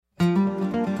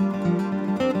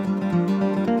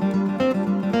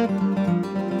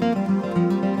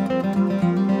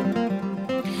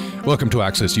Welcome to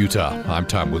Access Utah. I'm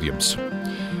Tom Williams.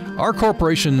 Are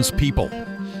corporations people?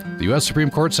 The U.S. Supreme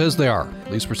Court says they are,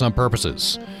 at least for some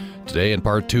purposes. Today, in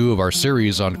part 2 of our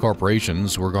series on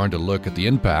corporations, we're going to look at the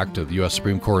impact of the U.S.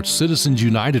 Supreme Court's Citizens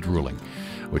United ruling,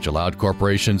 which allowed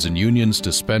corporations and unions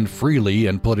to spend freely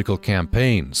in political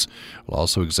campaigns. We'll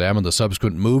also examine the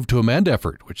subsequent move to amend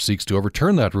effort, which seeks to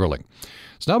overturn that ruling.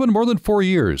 It's now been more than 4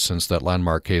 years since that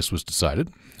landmark case was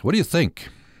decided. What do you think?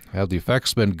 Have the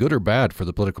effects been good or bad for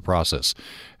the political process?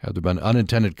 Have there been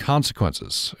unintended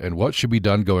consequences? And what should be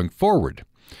done going forward?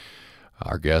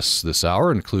 Our guests this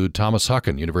hour include Thomas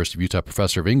Hucken, University of Utah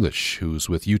professor of English, who's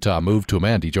with Utah Move to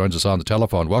Amend. He joins us on the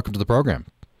telephone. Welcome to the program.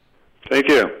 Thank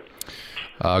you.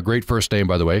 Great first name,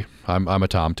 by the way. I'm a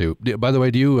Tom, too. By the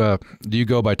way, do you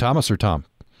go by Thomas or Tom?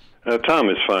 Tom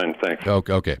is fine, thanks.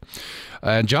 Okay.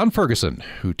 And John Ferguson,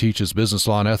 who teaches business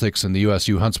law and ethics in the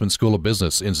USU Huntsman School of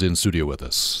Business, is in studio with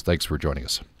us. Thanks for joining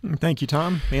us. Thank you,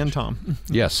 Tom, and Tom.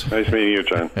 Yes. Nice meeting you,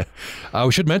 John.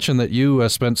 We should mention that you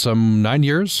spent some 9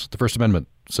 years at the First Amendment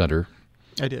Center.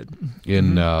 I did.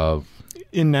 In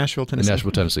Nashville, Tennessee.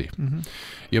 Mm-hmm.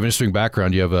 You have an interesting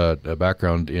background. You have a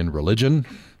background in religion,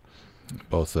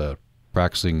 both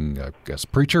practicing,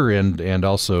 preacher and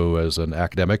also as an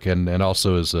academic and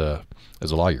also as a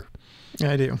lawyer.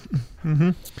 Yeah, I do.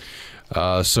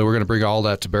 Mm-hmm. So we're going to bring all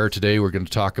that to bear today. We're going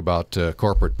to talk about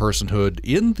corporate personhood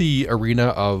in the arena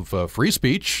of free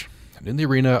speech and in the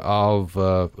arena of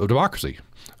democracy,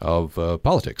 of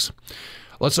politics.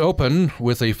 Let's open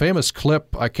with a famous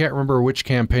clip. I can't remember which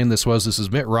campaign this was. This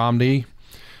is Mitt Romney,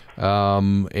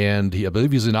 and I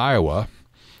believe he's in Iowa.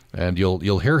 And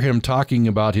you'll hear him talking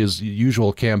about his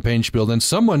usual campaign spiel. Then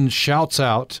someone shouts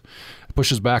out,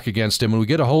 pushes back against him, and we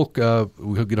get a whole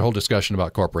discussion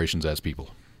about corporations as people.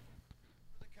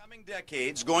 The coming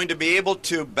decades, going to be able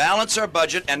to balance our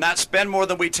budget and not spend more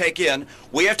than we take in.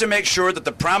 We have to make sure that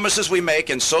the promises we make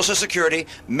in Social Security,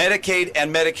 Medicaid,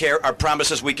 and Medicare are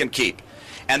promises we can keep.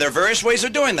 And there are various ways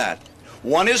of doing that.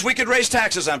 One is we could raise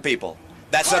taxes on people.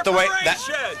 That's not the way.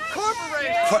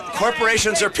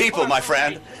 Corporations are people, my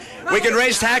friend. We can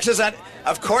raise taxes on.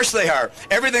 Of course they are.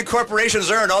 Everything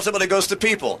corporations earn ultimately goes to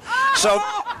people. So,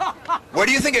 where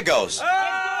do you think it goes? What?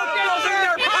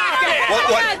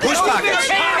 Whose pockets?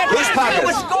 Whose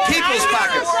pockets? People's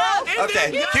pockets.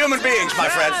 Okay, human beings, my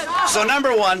friend. So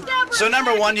number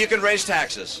one, you can raise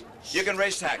taxes. You can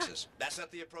raise taxes. That's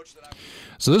not the approach that I.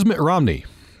 So this is Mitt Romney.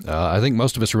 I think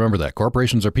most of us remember that.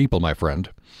 Corporations are people, my friend.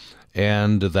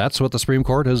 And that's what the Supreme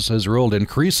Court has ruled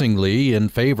increasingly in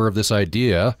favor of this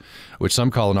idea, which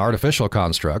some call an artificial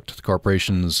construct. The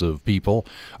corporations of people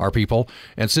are people.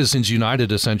 And Citizens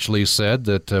United essentially said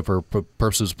that for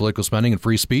purposes of political spending and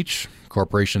free speech,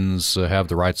 corporations have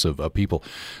the rights of people.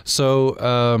 So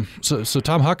Tom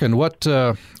Hucken,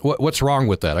 what's wrong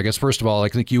with that? I guess, first of all, I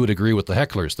think you would agree with the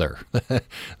hecklers there,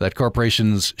 that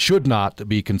corporations should not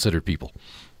be considered people.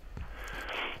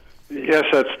 Yes,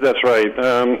 that's right.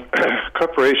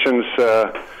 Corporations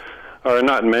are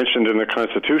not mentioned in the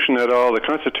Constitution at all. The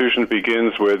Constitution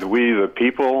begins with "we the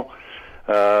people."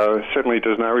 Certainly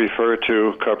does not refer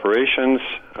to corporations.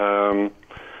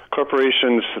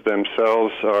 Corporations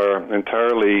themselves are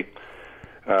entirely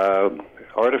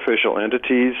artificial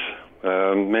entities,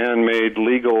 man-made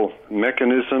legal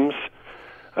mechanisms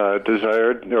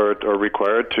desired or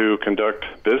required to conduct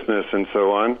business and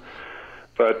so on.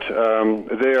 But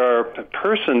they are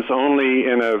persons only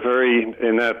in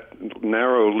that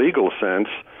narrow legal sense,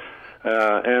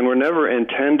 and were never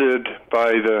intended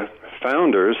by the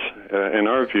founders, in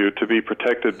our view, to be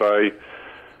protected by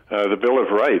the Bill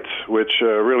of Rights, which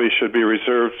really should be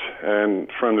reserved, and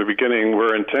from the beginning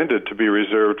were intended to be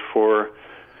reserved for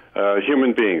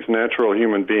human beings, natural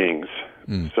human beings.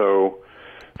 So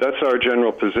that's our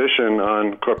general position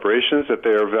on corporations, that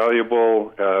they are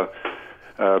valuable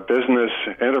business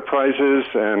enterprises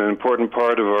and an important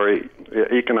part of our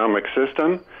economic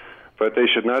system, but they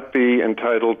should not be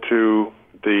entitled to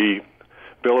the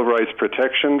Bill of Rights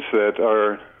protections that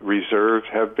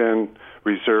have been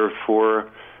reserved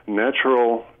for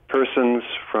natural persons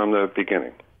from the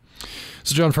beginning.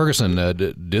 So, John Ferguson,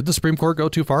 did the Supreme Court go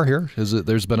too far here?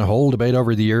 There's been a whole debate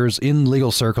over the years in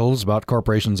legal circles about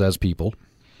corporations as people.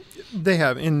 They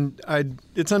have, and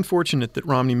it's unfortunate that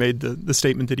Romney made the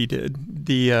statement that he did.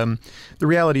 The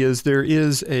reality is there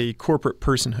is a corporate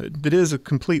personhood that is a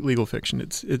complete legal fiction.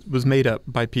 It was made up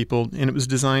by people, and it was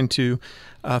designed to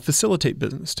facilitate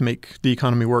business, to make the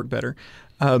economy work better.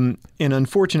 And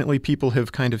unfortunately, people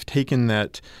have kind of taken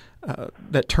that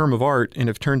term of art and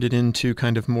have turned it into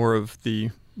kind of more of the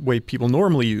way people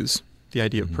normally use the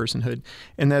idea of personhood.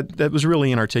 And that was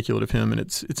really inarticulate of him, and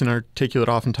it's inarticulate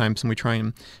oftentimes when we try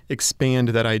and expand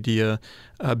that idea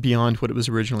beyond what it was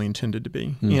originally intended to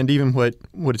be, and even what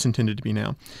it's intended to be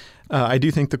now. I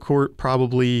do think the court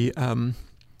probably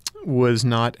was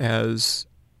not as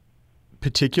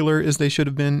particular as they should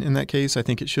have been in that case. I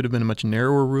think it should have been a much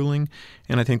narrower ruling,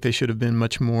 and I think they should have been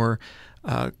much more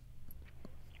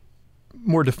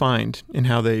defined in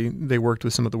how they worked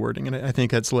with some of the wording, and I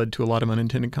think that's led to a lot of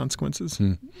unintended consequences.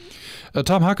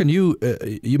 Tom, how can you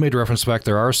made reference to the fact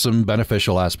there are some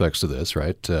beneficial aspects to this,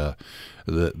 right?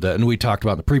 And we talked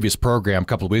about in the previous program a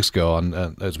couple of weeks ago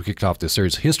as we kicked off this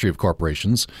series, History of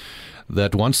Corporations,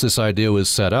 that once this idea was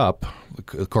set up,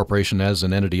 the corporation as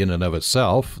an entity in and of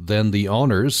itself, then the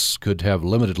owners could have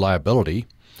limited liability.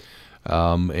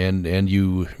 And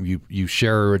you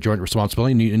share a joint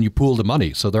responsibility and you pool the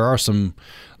money. So there are some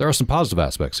positive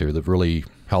aspects here that really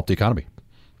help the economy.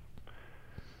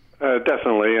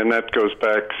 Definitely, and that goes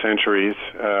back centuries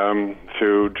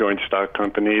to joint stock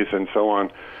companies and so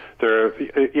on.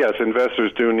 Yes,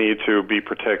 investors do need to be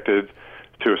protected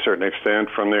to a certain extent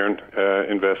from their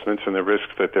investments and the risks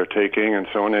that they're taking and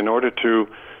so on in order to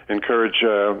encourage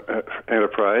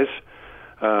enterprise.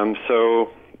 So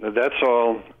that's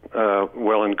all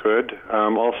well and good.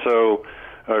 Also,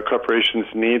 corporations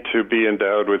need to be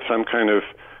endowed with some kind of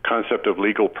concept of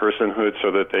legal personhood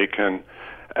so that they can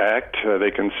act,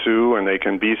 they can sue, and they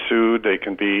can be sued. They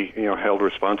can be, held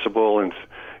responsible, and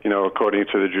according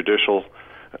to the judicial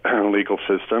legal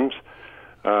systems.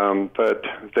 But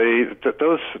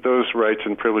those rights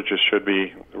and privileges should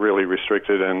be really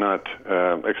restricted and not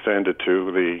extended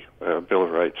to the Bill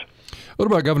of Rights. What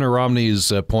about Governor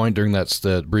Romney's point during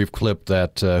that brief clip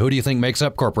that who do you think makes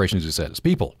up corporations? He said it's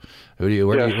people. Where do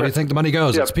you think the money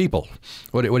goes? Yep. It's people.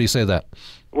 What do you say to that?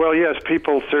 Well, yes,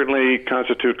 people certainly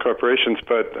constitute corporations,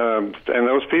 but and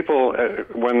those people,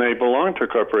 when they belong to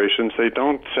corporations, they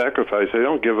don't sacrifice, they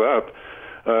don't give up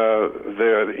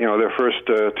their first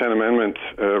 10 Amendment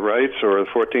rights or the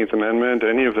 14th Amendment,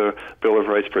 any of the Bill of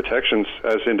Rights protections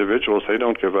as individuals. They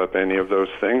don't give up any of those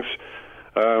things.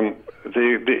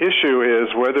 The issue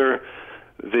is whether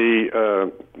these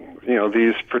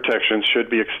protections should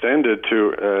be extended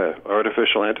to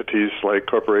artificial entities like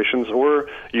corporations or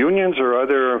unions or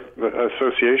other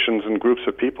associations and groups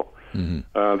of people.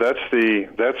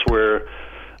 That's where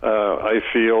I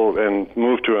feel, and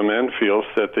Move to Amend feels,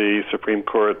 that the Supreme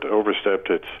Court overstepped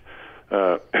its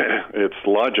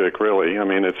logic. Really, I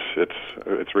mean,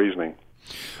 its reasoning.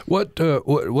 What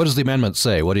does the amendment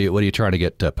say? What are you trying to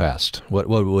get passed? What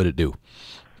would it do?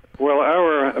 Well,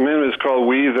 our amendment is called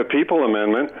We the People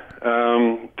Amendment.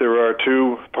 There are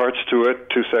two parts to it,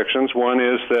 two sections. One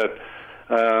is that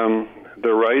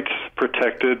the rights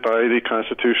protected by the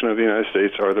Constitution of the United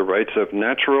States are the rights of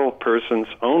natural persons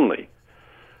only.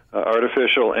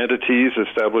 Artificial entities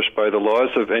established by the laws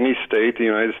of any state, the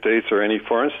United States, or any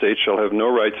foreign state shall have no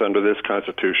rights under this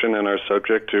Constitution and are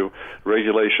subject to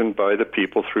regulation by the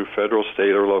people through federal,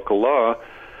 state, or local law.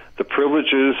 The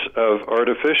privileges of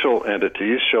artificial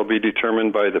entities shall be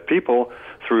determined by the people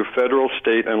through federal,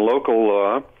 state, and local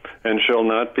law and shall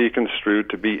not be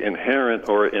construed to be inherent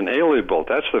or inalienable.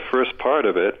 That's the first part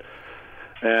of it.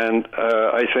 And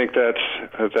I think that's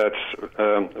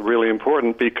really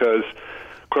important because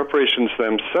corporations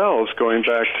themselves, going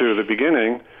back to the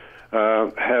beginning,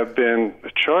 have been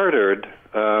chartered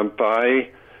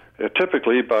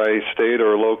typically by state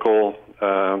or local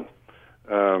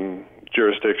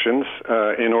jurisdictions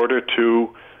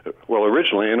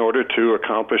originally in order to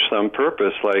accomplish some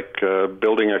purpose, like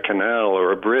building a canal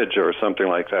or a bridge or something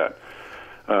like that,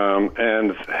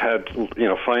 and had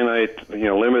finite,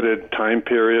 limited time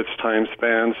periods, time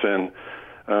spans, and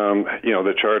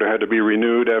the charter had to be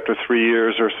renewed after 3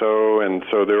 years or so, and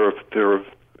so there were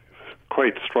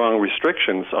quite strong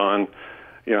restrictions on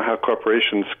how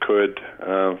corporations could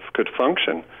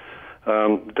function.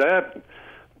 That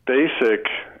basic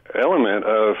element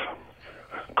of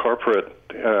corporate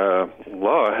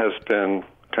law has been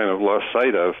kind of lost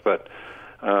sight of, but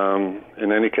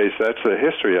in any case, that's the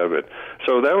history of it.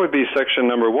 So that would be section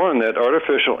number one, that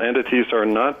artificial entities are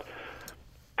not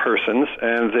persons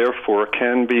and therefore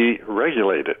can be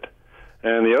regulated.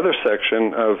 And the other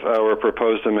section of our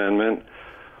proposed amendment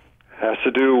has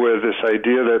to do with this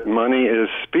idea that money is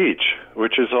speech,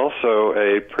 which is also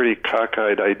a pretty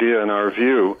cockeyed idea in our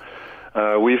view.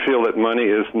 We feel that money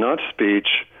is not speech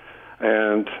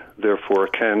and therefore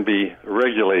can be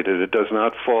regulated. It does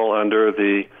not fall under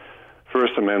the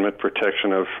First Amendment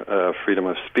protection of freedom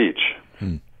of speech.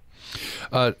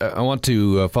 I want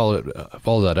to follow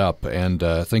that up, and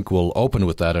I think we'll open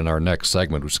with that in our next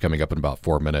segment, which is coming up in about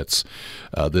 4 minutes.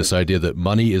 This idea that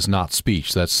money is not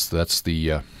speech. That's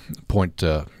the point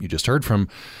you just heard from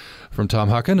Tom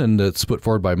Huckin, and it's put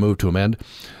forward by Move to Amend.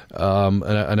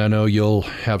 And I know you'll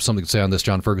have something to say on this,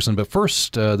 John Ferguson. But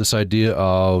first, this idea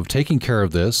of taking care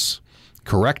of this,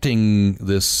 correcting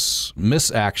this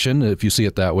misaction, if you see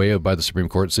it that way, by the Supreme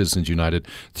Court, Citizens United,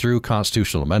 through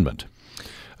constitutional amendment.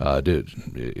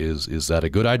 Is that a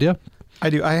good idea? I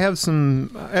do. I have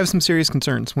some serious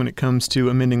concerns when it comes to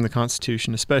amending the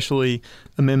Constitution, especially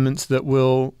amendments that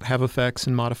will have effects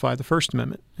and modify the First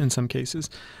Amendment in some cases.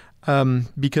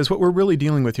 Because what we're really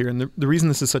dealing with here, and the reason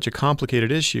this is such a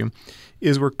complicated issue,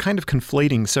 is we're kind of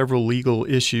conflating several legal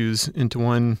issues into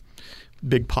one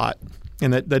big pot,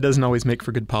 and that doesn't always make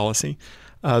for good policy.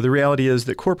 The reality is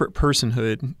that corporate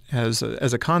personhood as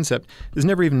a concept is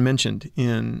never even mentioned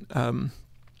in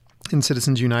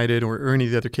Citizens United or any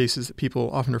of the other cases that people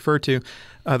often refer to.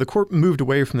 The court moved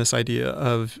away from this idea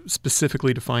of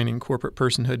specifically defining corporate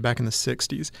personhood back in the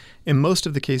 60s. And most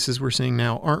of the cases we're seeing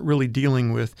now aren't really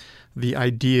dealing with the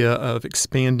idea of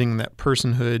expanding that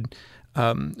personhood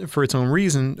for its own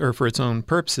reason or for its own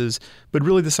purposes, but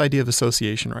really this idea of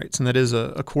association rights. And that is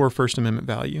a core First Amendment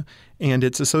value. And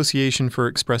it's association for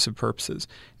expressive purposes.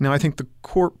 Now, I think the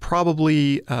court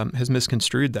probably has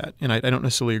misconstrued that. And I don't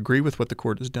necessarily agree with what the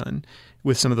court has done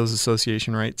with some of those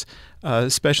association rights,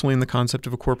 especially in the concept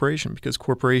of a corporation, because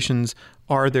corporations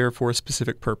are there for a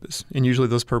specific purpose. And usually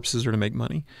those purposes are to make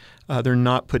money. They're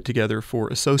not put together for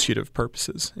associative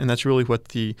purposes. And that's really what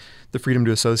the freedom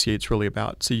to associate is really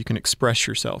about. So you can express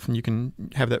yourself and you can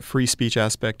have that free speech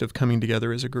aspect of coming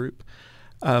together as a group.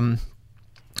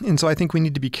 And so I think we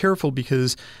need to be careful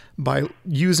because by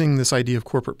using this idea of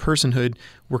corporate personhood,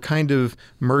 we're kind of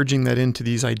merging that into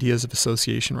these ideas of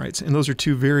association rights. And those are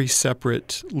two very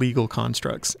separate legal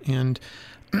constructs. And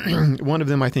one of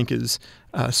them I think is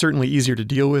certainly easier to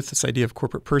deal with, this idea of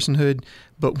corporate personhood.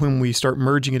 But when we start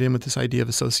merging it in with this idea of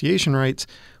association rights,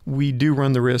 we do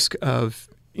run the risk of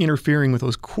interfering with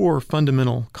those core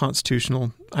fundamental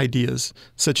constitutional ideas,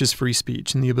 such as free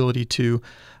speech and the ability to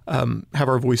have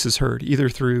our voices heard, either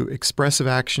through expressive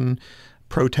action,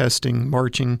 protesting,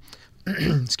 marching,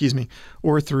 excuse me,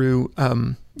 or through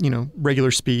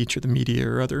regular speech or the media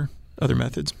or other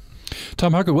methods.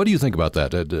 Tom Huckin, what do you think about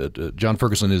that? John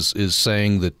Ferguson is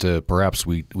saying that perhaps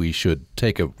we should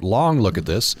take a long look at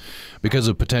this because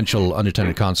of potential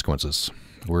unintended consequences.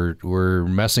 We're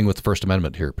messing with the First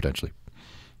Amendment here potentially.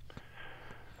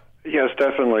 Yes,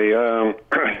 definitely.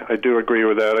 I do agree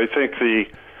with that. I think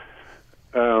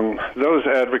those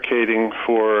advocating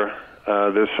for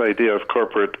this idea of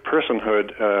corporate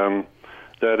personhood,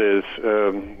 that is,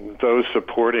 those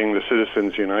supporting the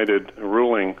Citizens United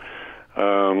ruling,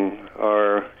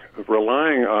 are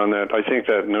relying on that. I think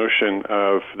that notion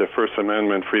of the First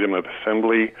Amendment, freedom of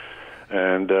assembly,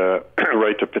 and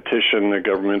right to petition the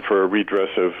government for a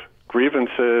redress of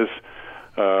grievances,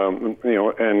 and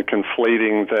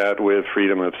conflating that with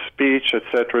freedom of speech,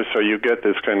 etc. So you get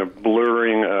this kind of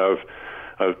blurring of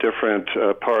different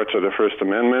parts of the First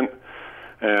Amendment,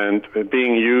 and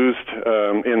being used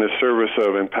in the service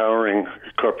of empowering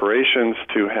corporations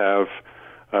to have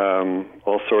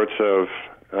all sorts of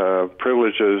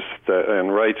privileges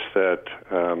and rights that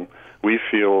we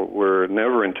feel were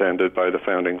never intended by the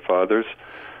Founding Fathers.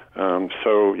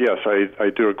 So yes, I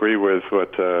do agree with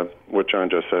what John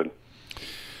just said.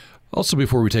 Also,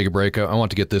 before we take a break, I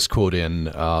want to get this quote in.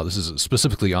 This is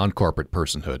specifically on corporate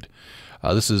personhood.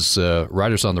 This is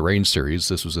Riders on the Range series.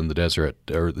 This was in the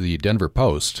Denver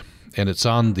Post, and it's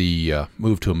on the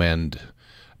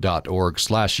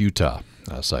movetoamend.org/Utah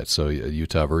site, so a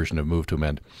Utah version of Move to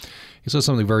Amend. He says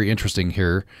something very interesting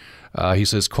here. He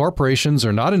says, corporations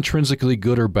are not intrinsically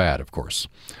good or bad, of course.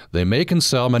 They make and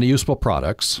sell many useful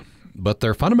products, but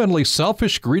they're fundamentally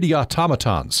selfish, greedy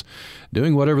automatons,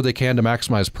 doing whatever they can to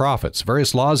maximize profits.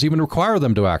 Various laws even require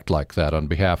them to act like that on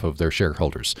behalf of their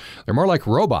shareholders. They're more like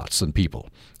robots than people,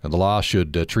 and the law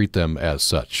should treat them as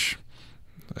such.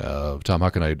 Tom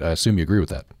Huckin, I assume you agree with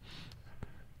that.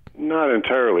 Not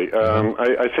entirely.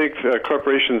 I think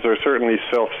corporations are certainly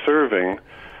self-serving.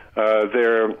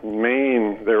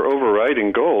 Their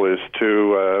overriding goal is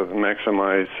to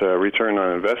maximize return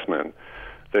on investment.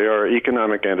 They are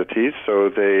economic entities, so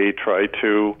they try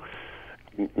to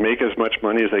make as much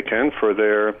money as they can for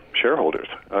their shareholders.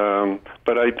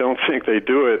 But I don't think they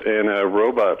do it in a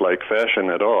robot-like fashion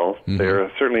at all. Mm-hmm. They're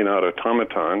certainly not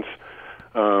automatons.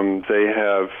 They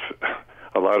have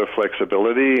a lot of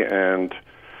flexibility, and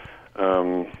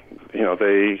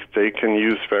they can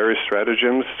use various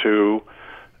stratagems to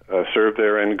serve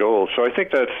their end goals. So I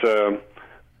think that's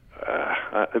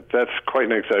quite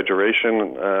an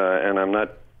exaggeration, and I'm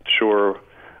not sure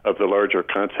of the larger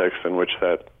context in which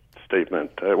that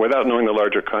statement. Without knowing the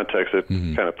larger context, it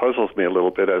kind of puzzles me a little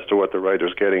bit as to what the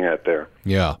writer's getting at there.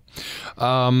 Yeah.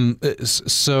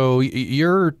 So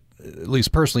you're, at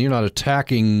least personally, you're not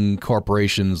attacking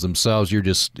corporations themselves. You're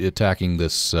just attacking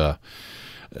this, I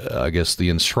guess, the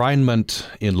enshrinement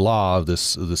in law of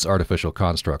this artificial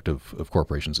construct of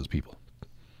corporations as people.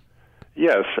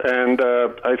 Yes, and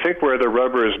I think where the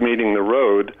rubber is meeting the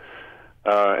road,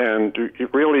 and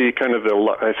really kind of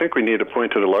I think we need to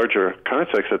point to the larger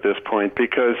context at this point,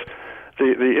 because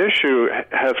the issue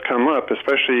has come up,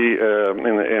 especially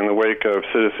in the wake of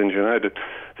Citizens United.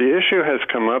 The issue has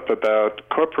come up about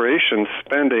corporations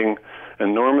spending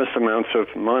enormous amounts of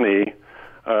money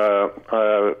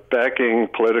backing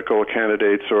political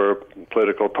candidates or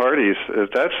political parties.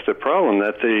 That's the problem,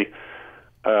 that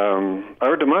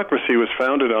our democracy was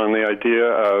founded on the idea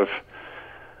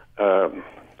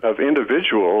of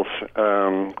individuals,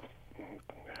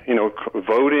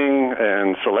 voting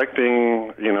and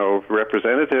selecting,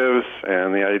 representatives,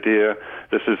 and the idea,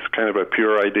 this is kind of a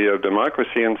pure idea of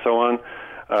democracy and so on,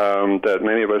 that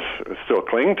many of us still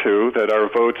cling to, that our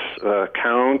votes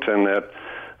count, and that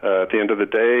at the end of the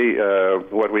day,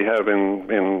 what we have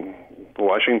in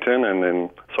Washington and in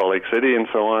Salt Lake City and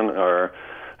so on are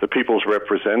the people's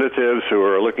representatives who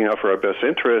are looking out for our best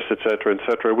interests, et cetera, et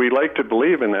cetera. We like to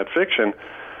believe in that fiction,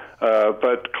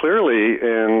 but clearly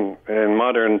in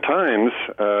modern times,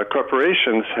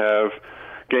 corporations have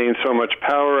gained so much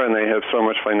power and they have so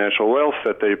much financial wealth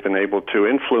that they've been able to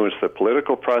influence the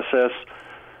political process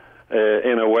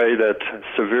in a way that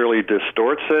severely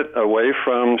distorts it away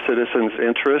from citizens'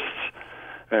 interests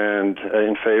and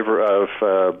in favor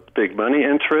of big money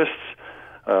interests.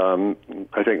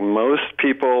 I think most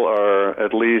people are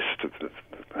at least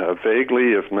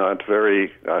vaguely, if not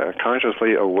very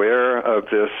consciously, aware of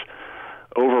this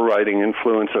overriding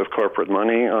influence of corporate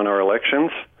money on our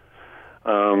elections.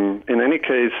 In any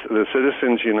case, the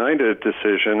Citizens United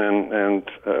decision and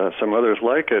some others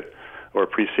like it or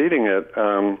preceding it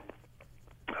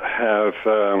have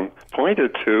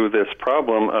pointed to this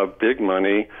problem of big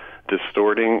money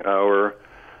distorting our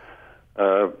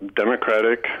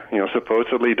democratic,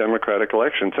 supposedly democratic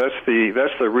elections. That's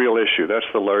the real issue. That's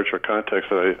the larger context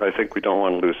that I think we don't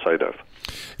want to lose sight of.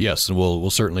 Yes, and we'll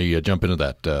certainly jump into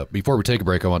that. Before we take a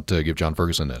break, I want to give John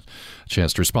Ferguson a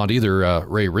chance to respond to either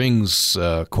Ray Ring's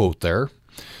quote there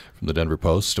from the Denver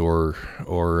Post or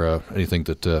anything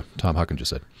that Tom Hucken just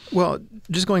said. Well,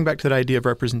 just going back to that idea of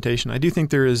representation, I do think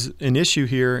there is an issue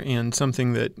here, and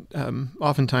something that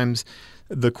oftentimes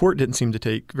the court didn't seem to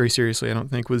take very seriously, I don't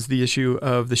think, was the issue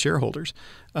of the shareholders.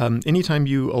 Anytime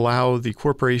you allow the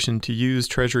corporation to use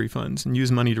treasury funds and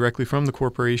use money directly from the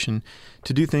corporation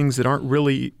to do things that aren't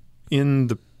really in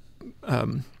the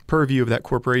purview of that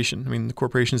corporation. I mean, the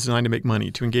corporation is designed to make money,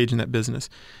 to engage in that business.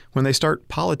 When they start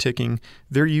politicking,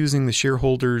 they're using the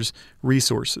shareholders'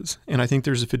 resources. And I think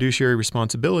there's a fiduciary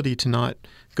responsibility to not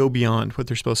go beyond what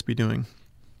they're supposed to be doing.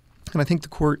 And I think the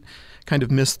court kind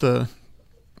of missed the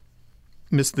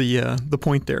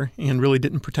point there and really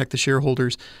didn't protect the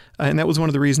shareholders. And that was one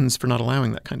of the reasons for not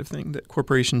allowing that kind of thing, that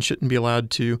corporations shouldn't be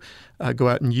allowed to go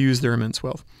out and use their immense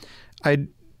wealth.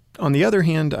 On the other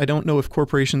hand, I don't know if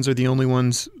corporations are the only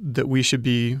ones that we should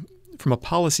be, from a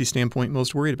policy standpoint,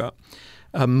 most worried about.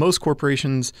 Most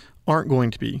corporations aren't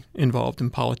going to be involved in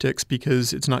politics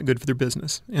because it's not good for their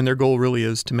business. And their goal really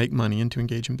is to make money and to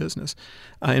engage in business.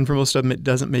 And for most of them, it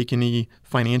doesn't make any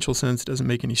financial sense, it doesn't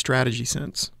make any strategy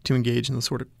sense to engage in the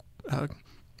sort of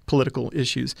political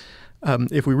issues.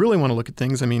 If we really want to look at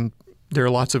things, I mean, there are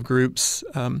lots of groups.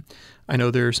 I know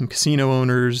there are some casino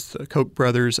owners, the Koch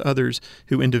brothers, others,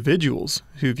 individuals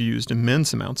who've used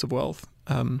immense amounts of wealth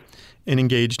and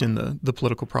engaged in the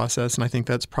political process. And I think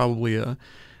that's probably a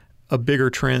bigger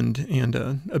trend and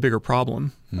a bigger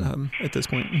problem at this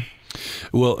point.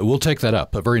 Well, we'll take that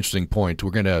up. A very interesting point.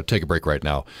 We're going to take a break right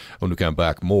now. When we come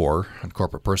back, more on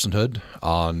corporate personhood,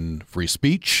 on free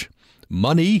speech,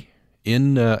 money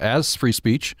as free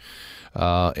speech.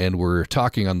 And we're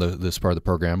talking on this part of the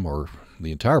program, or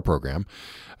the entire program,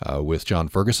 with John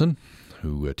Ferguson,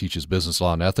 who teaches business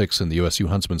law and ethics in the USU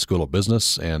Huntsman School of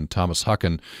Business, and Thomas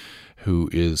Hucken, who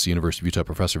is the University of Utah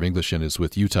professor of English and is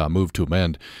with Utah Move to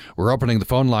Amend. We're opening the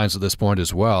phone lines at this point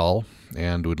as well,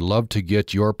 and would love to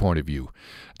get your point of view.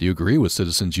 Do you agree with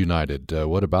Citizens United?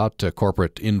 What about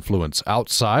corporate influence?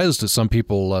 Outsized, as some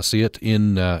people see it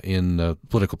in the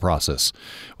political process.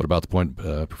 What about the point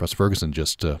Professor Ferguson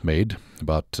just made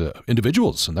about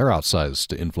individuals and their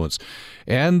outsized influence?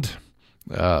 And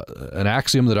An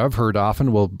axiom that I've heard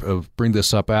often, we'll bring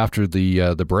this up after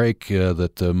the break,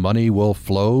 that the money will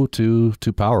flow to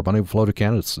power, money will flow to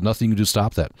candidates. Nothing you can do to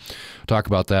stop that. Talk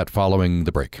about that following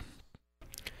the break.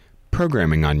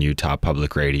 Programming on Utah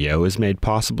Public Radio is made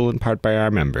possible in part by our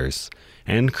members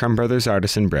and Crumb Brothers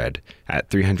Artisan Bread at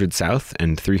 300 South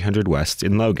and 300 West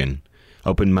in Logan.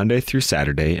 Open Monday through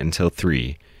Saturday until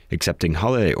 3, accepting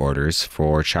holiday orders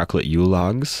for chocolate Yule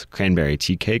logs, cranberry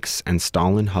tea cakes, and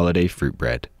Stalin holiday fruit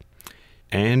bread.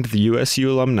 And the USU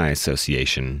Alumni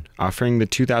Association, offering the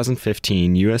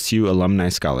 2015 USU Alumni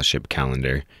Scholarship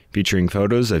Calendar, featuring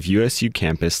photos of USU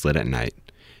campus lit at night.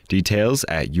 Details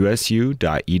at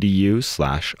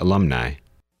usu.edu/alumni.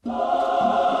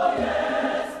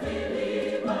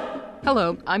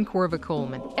 Hello, I'm Corva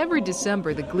Coleman. Every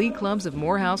December, the Glee Clubs of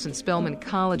Morehouse and Spelman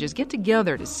Colleges get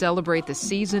together to celebrate the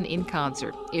season in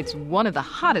concert. It's one of the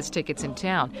hottest tickets in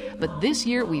town, but this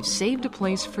year we've saved a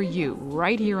place for you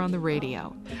right here on the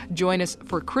radio. Join us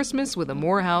for Christmas with the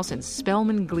Morehouse and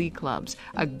Spelman Glee Clubs,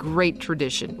 a great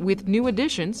tradition with new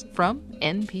additions from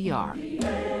NPR.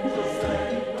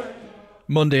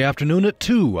 Monday afternoon at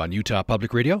 2 on Utah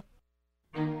Public Radio.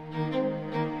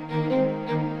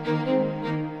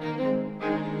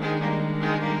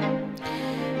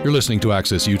 You're listening to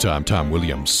Access Utah. I'm Tom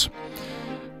Williams.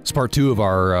 It's part 2 of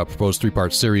our proposed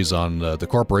 3-part series on the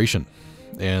corporation.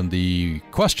 And the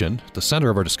question, the center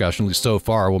of our discussion, at least so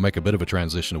far, we'll make a bit of a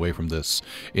transition away from this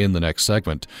in the next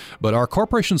segment. But are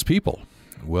corporations people?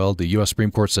 Well, the U.S.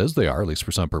 Supreme Court says they are, at least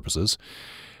for some purposes.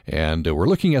 And we're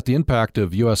looking at the impact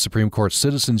of U.S. Supreme Court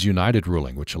Citizens United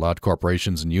ruling, which allowed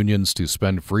corporations and unions to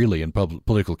spend freely in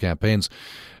political campaigns.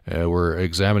 We're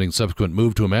examining the subsequent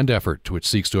move to amend effort, which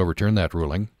seeks to overturn that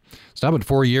ruling. It's now been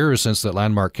 4 years since that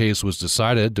landmark case was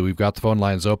decided. We've got the phone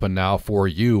lines open now for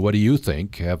you. What do you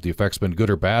think? Have the effects been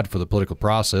good or bad for the political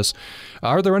process?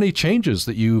 Are there any changes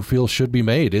that you feel should be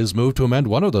made? Is move to amend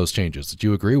one of those changes that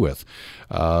you agree with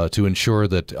to ensure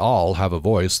that all have a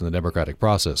voice in the democratic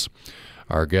process?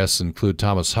 Our guests include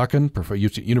Thomas Hucken,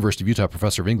 University of Utah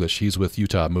professor of English. He's with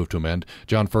Utah Move to Amend.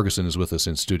 John Ferguson is with us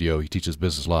in studio. He teaches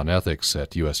business law and ethics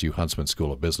at USU Huntsman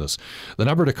School of Business. The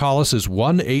number to call us is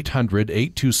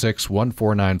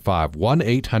 1-800-826-1495,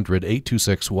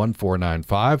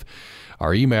 1-800-826-1495.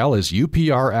 Our email is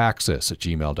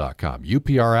upraccess@gmail.com,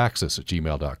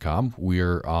 upraccess@gmail.com.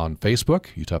 We're on Facebook,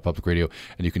 Utah Public Radio,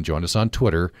 and you can join us on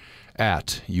Twitter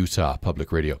at Utah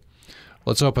Public Radio.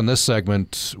 Let's open this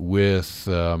segment with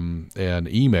an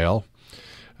email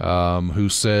who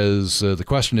says, the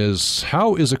question is,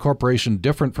 how is a corporation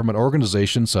different from an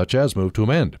organization such as Move to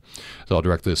Amend? So I'll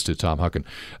direct this to Tom Hucken.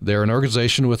 They're an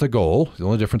organization with a goal. The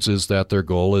only difference is that their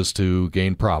goal is to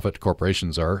gain profit.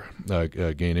 Corporations are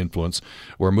gain influence,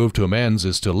 where Move to Amends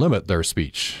is to limit their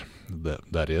speech.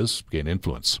 That is, gain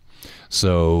influence.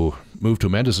 So Move to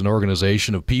Amend is an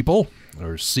organization of people who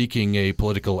are seeking a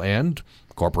political end.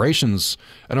 Corporations,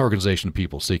 an organization of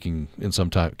people seeking, in some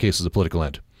cases, a political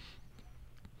end.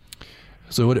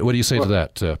 So what do you say to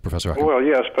that, Professor Hucken? Well,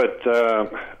 yes, but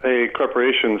a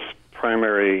corporation's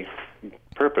primary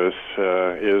purpose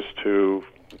is to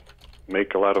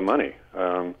make a lot of money.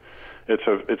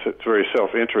 It's very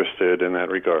self-interested in that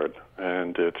regard,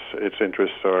 and its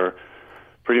interests are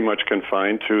pretty much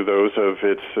confined to those of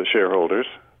its shareholders,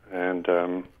 and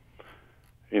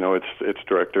its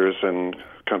directors and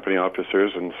company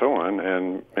officers and so on,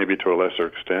 and maybe to a lesser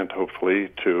extent, hopefully,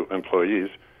 to employees.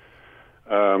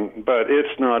 But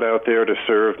it's not out there to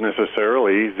serve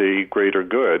necessarily the greater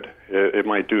good. It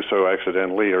might do so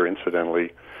accidentally or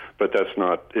incidentally, but that's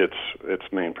not its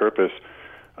main purpose.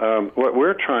 What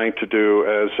we're trying to do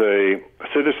as a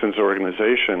citizens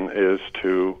organization is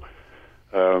to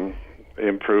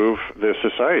improve the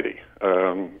society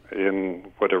in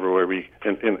whatever way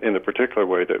in the particular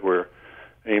way that we're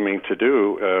aiming to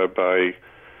do by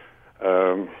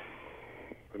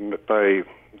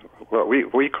what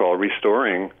we call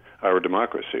restoring our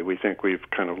democracy. We think we've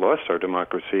kind of lost our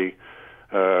democracy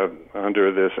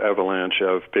under this avalanche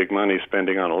of big money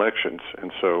spending on elections,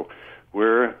 and so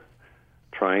we're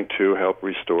trying to help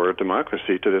restore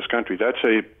democracy to this country. That's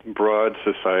a broad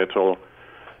societal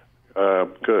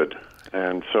good.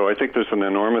 And so I think there's an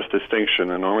enormous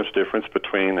distinction, enormous difference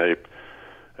between a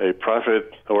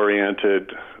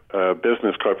profit-oriented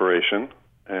business corporation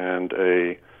and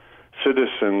a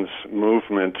citizens'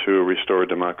 movement to restore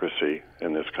democracy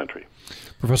in this country.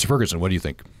 Professor Ferguson, what do you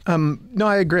think? No,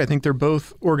 I agree. I think they're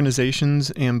both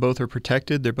organizations and both are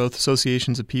protected. They're both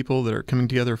associations of people that are coming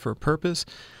together for a purpose.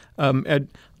 And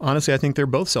honestly, I think they're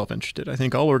both self-interested. I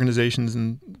think all organizations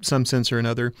in some sense or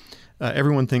another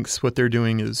Everyone thinks what they're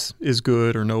doing is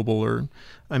good or noble, or,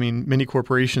 I mean, many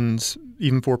corporations,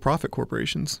 even for-profit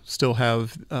corporations, still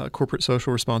have corporate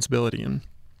social responsibility and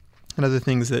other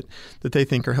things that they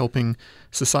think are helping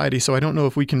society. So I don't know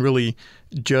if we can really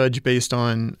judge based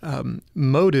on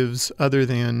motives, other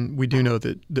than we do know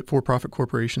that for-profit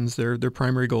corporations, their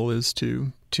primary goal is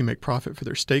to make profit for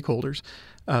their stakeholders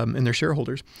and their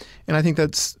shareholders. And I think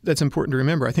that's important to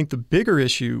remember. I think the bigger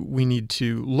issue we need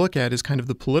to look at is kind of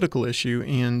the political issue,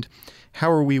 and how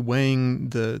are we weighing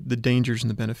the dangers and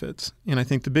the benefits. And I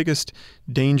think the biggest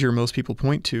danger most people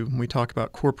point to when we talk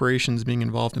about corporations being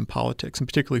involved in politics, and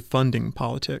particularly funding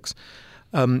politics,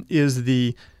 is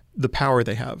the power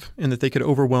they have, and that they could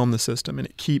overwhelm the system, and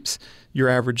it keeps your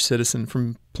average citizen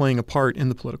from playing a part in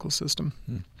the political system.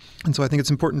 And so I think it's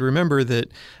important to remember that,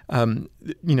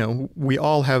 we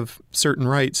all have certain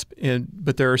rights,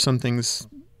 but there are some things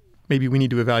maybe we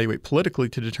need to evaluate politically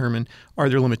to determine, are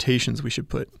there limitations we should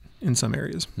put in some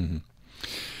areas.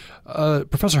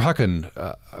 Professor Hucken,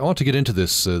 I want to get into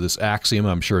this axiom.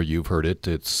 I'm sure you've heard it.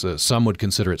 It's some would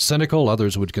consider it cynical,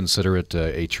 others would consider it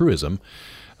a truism.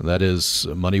 And that is,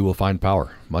 money will find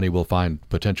power. Money will find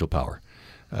potential power.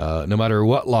 No matter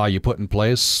what law you put in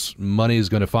place, money is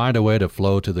going to find a way to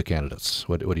flow to the candidates.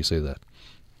 What do you say to that?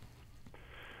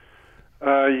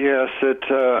 Yes,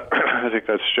 I think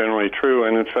that's generally true.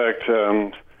 And in fact,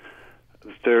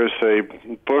 there's a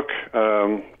book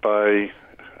by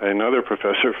another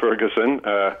Professor Ferguson,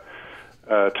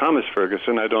 Thomas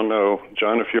Ferguson. I don't know,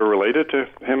 John, if you're related to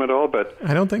him at all, but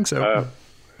I don't think so.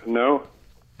 No?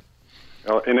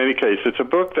 In any case, it's a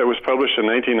book that was published in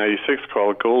 1996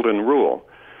 called Golden Rule.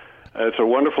 It's a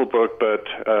wonderful book, but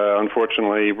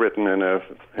unfortunately written in a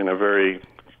very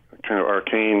kind of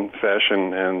arcane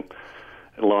fashion, and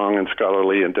long and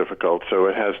scholarly and difficult, so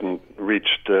it hasn't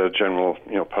reached the general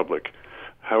public.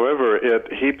 However,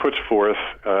 he puts forth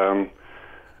the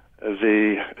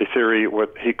theory,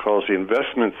 what he calls the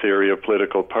investment theory of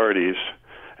political parties,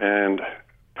 and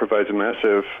provides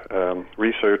massive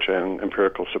research and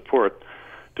empirical support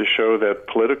to show that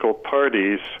political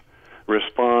parties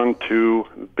respond to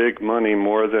big money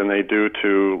more than they do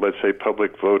to, let's say,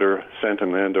 public voter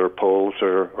sentiment or polls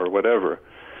or whatever.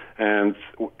 And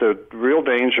the real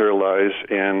danger lies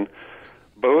in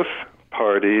both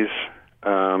parties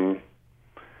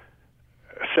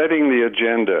setting the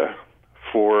agenda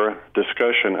for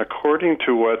discussion according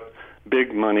to what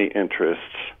big money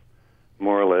interests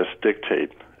more or less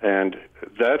dictate. And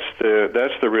that's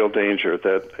the real danger,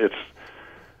 that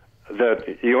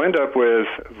you end up with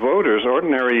voters,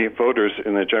 ordinary voters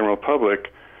in the general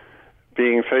public,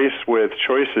 being faced with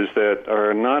choices that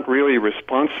are not really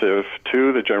responsive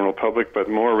to the general public, but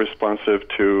more responsive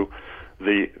to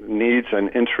the needs and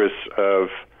interests of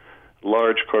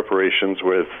large corporations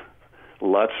with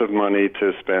lots of money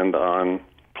to spend on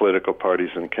political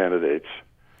parties and candidates.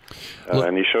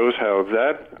 And he shows how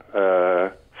that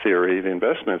theory, the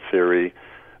investment theory,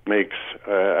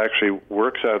 actually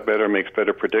works out better, makes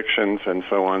better predictions, and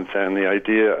so on, than the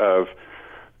idea of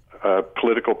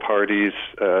political parties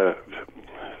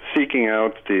seeking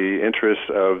out the interests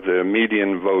of the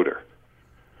median voter,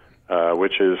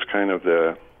 which is kind of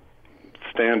the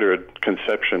standard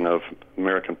conception of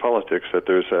American politics, that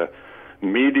there's a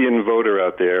median voter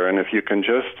out there, and if you can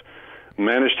just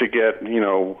manage to get,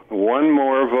 one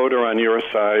more voter on your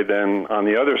side than on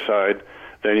the other side,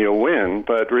 then you'll win.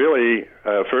 But really,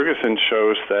 Ferguson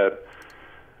shows that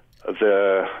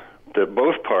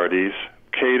both parties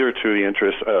cater to the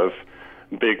interests of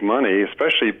big money,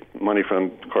 especially money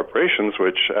from corporations,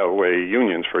 which outweigh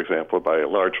unions, for example, by a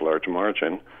large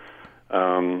margin,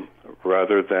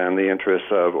 rather than the interests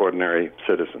of ordinary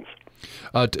citizens.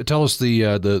 Tell us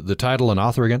the title and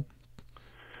author again.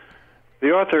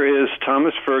 The author is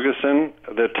Thomas Ferguson.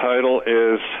 The title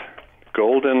is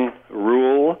Golden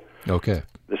Rule. Okay.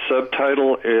 The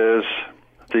subtitle is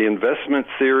The Investment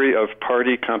Theory of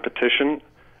Party Competition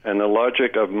and the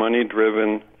Logic of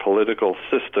Money-Driven Political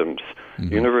Systems,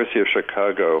 University of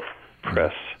Chicago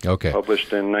Press,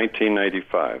 published in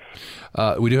 1995.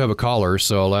 We do have a caller,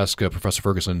 so I'll ask Professor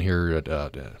Ferguson here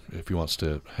if he wants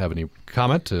to have any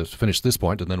comment to finish this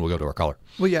point, and then we'll go to our caller.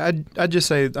 Well, yeah, I'd just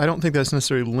say I don't think that's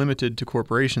necessarily limited to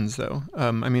corporations, though.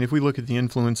 I mean, if we look at the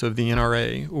influence of the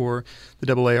NRA or the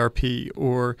AARP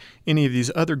or any of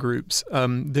these other groups,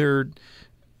 their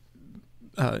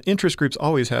interest groups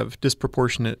always have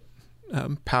disproportionate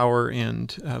power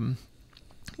and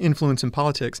influence in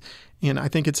politics. And I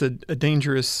think it's a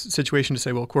dangerous situation to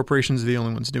say, well, corporations are the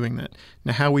only ones doing that.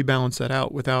 Now, how we balance that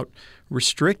out without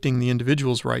restricting the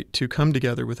individual's right to come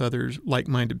together with others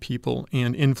like-minded people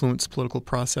and influence the political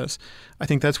process, I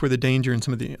think that's where the danger and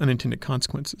some of the unintended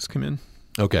consequences come in.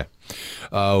 Okay.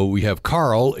 We have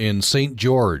Carl in St.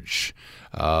 George.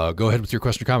 Go ahead with your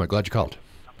question or comment. Glad you called.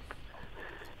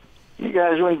 You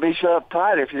guys wouldn't be so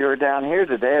uptight if you were down here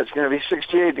today. It's going to be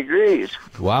 68 degrees.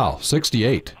 Wow,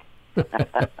 68.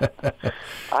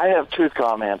 I have two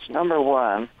comments. Number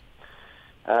one,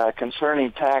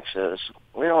 concerning taxes.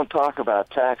 We don't talk about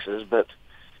taxes, but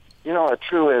you know, a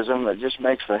truism that just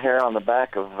makes the hair on the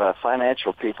back of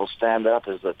financial people stand up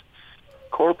is that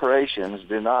corporations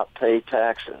do not pay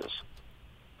taxes.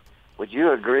 Would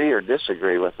you agree or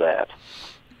disagree with that?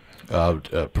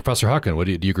 Professor Hucken,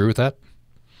 do you agree with that?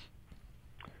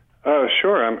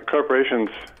 Sure. Corporations,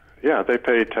 yeah, they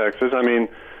pay taxes. I mean,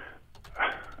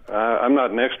 I'm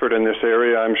not an expert in this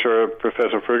area. I'm sure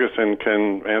Professor Ferguson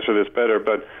can answer this better.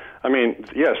 But I mean,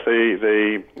 yes,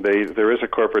 there is a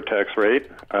corporate tax rate.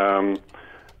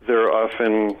 There are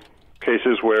often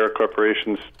cases where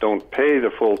corporations don't pay the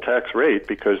full tax rate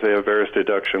because they have various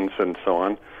deductions and so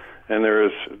on. And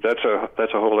that's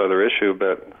a whole other issue.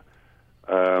 But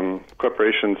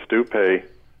corporations do pay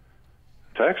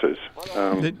taxes.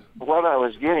 What I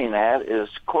was getting at is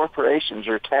corporations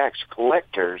are tax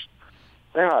collectors.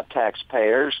 They're not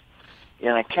taxpayers.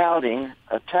 In accounting,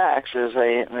 a tax is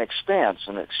an expense,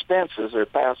 and expenses are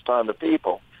passed on to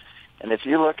people. And if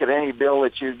you look at any bill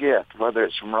that you get, whether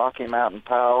it's from Rocky Mountain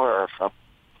Power or from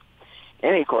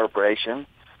any corporation,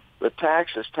 the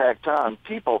tax is tacked on.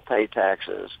 People pay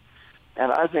taxes.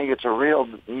 And I think it's a real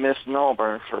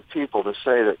misnomer for people to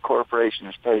say that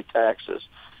corporations pay taxes.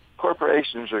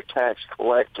 Corporations are tax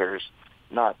collectors,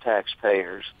 not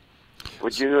taxpayers.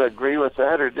 Would you agree with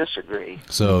that or disagree?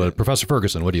 So, Professor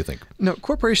Ferguson, what do you think? No,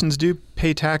 corporations do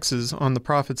pay taxes on the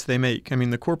profits they make. I mean,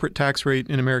 the corporate tax rate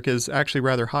in America is actually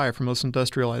rather high for most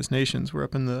industrialized nations. We're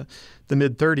up in the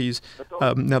mid-30s.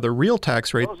 Now, the real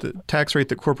tax rate, the tax rate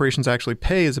that corporations actually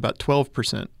pay is about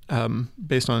 12%,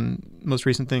 based on most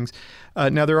recent things.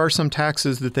 Now, there are some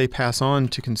taxes that they pass on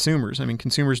to consumers. I mean,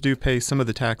 consumers do pay some of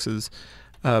the taxes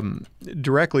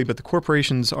directly, but the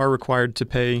corporations are required to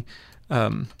pay.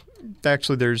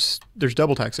 Actually, there's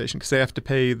double taxation because they have to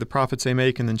pay the profits they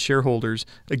make, and then shareholders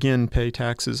again pay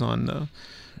taxes on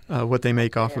what they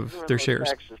make off of their shares.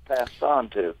 Taxes passed on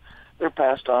to, they're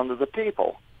passed on to the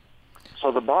people.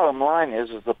 So the bottom line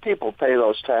is the people pay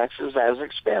those taxes as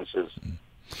expenses.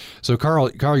 So,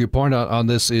 Carl, your point on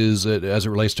this is, as it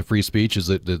relates to free speech, is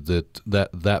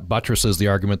that buttresses the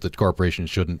argument that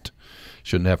corporations shouldn't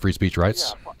have free speech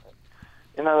rights? Yeah.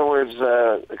 In other words,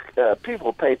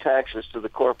 people pay taxes to the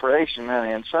corporation,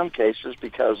 and in some cases,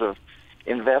 because of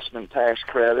investment tax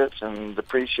credits and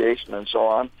depreciation and so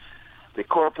on, the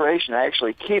corporation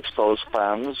actually keeps those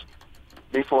funds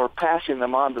before passing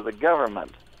them on to the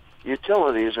government.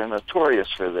 Utilities are notorious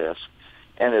for this,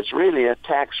 and it's really a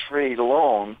tax-free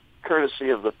loan courtesy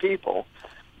of the people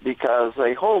because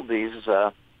they hold these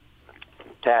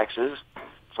taxes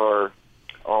for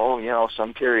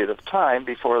some period of time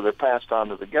before they're passed on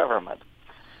to the government.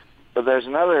 But there's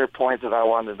another point that I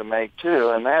wanted to make, too,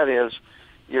 and that is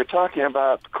you're talking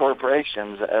about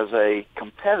corporations as a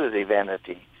competitive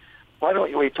entity. Why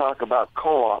don't we talk about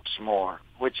co-ops more,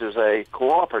 which is a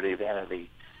cooperative entity?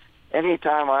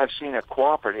 Anytime I've seen a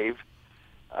cooperative,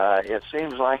 it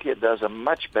seems like it does a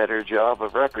much better job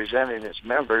of representing its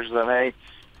members than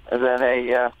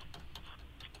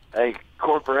a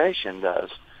corporation does.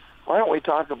 Why don't we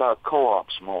talk about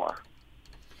co-ops more?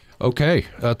 Okay,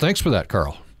 thanks for that,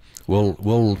 Carl.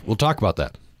 We'll talk about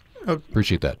that.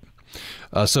 Appreciate that.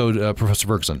 So, Professor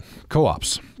Ferguson,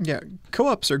 co-ops. Yeah,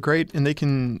 co-ops are great, and they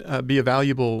can be a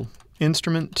valuable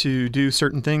instrument to do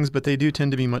certain things, but they do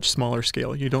tend to be much smaller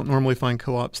scale. You don't normally find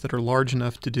co-ops that are large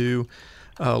enough to do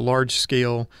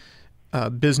large-scale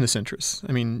business interests.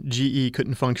 I mean, GE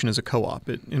couldn't function as a co-op.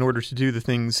 In order to do the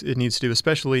things it needs to do,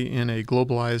 especially in a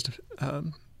globalized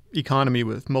economy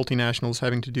with multinationals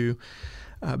having to do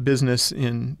business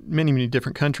in many, many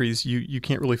different countries, you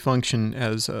can't really function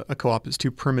as a co-op. It's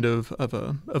too primitive of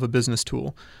a business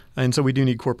tool. And so we do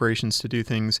need corporations to do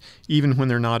things even when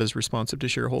they're not as responsive to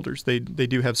shareholders. They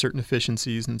do have certain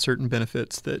efficiencies and certain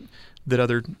benefits that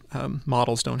other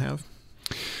models don't have.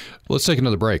 Let's take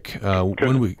another break.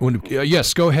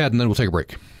 Yes, go ahead, and then we'll take a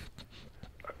break.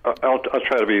 I'll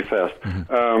try to be fast.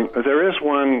 Mm-hmm. There is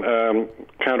one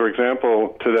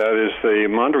counterexample to that is the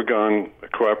Mondragon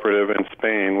cooperative in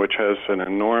Spain, which has an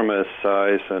enormous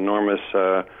size, enormous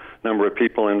number of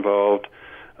people involved.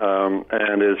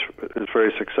 and is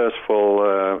very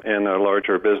successful in a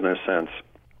larger business sense.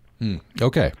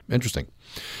 Okay, interesting.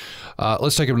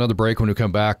 Let's take another break. When we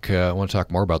come back, I want to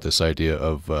talk more about this idea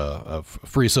of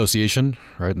free association,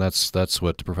 right? And that's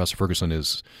what Professor Ferguson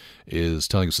is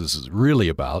telling us this is really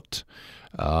about,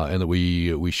 and that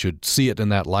we should see it in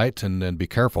that light and be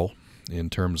careful in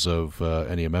terms of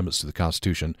any amendments to the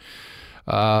Constitution.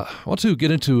 I want to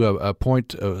get into a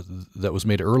point that was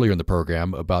made earlier in the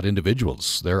program about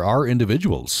individuals. There are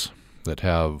individuals that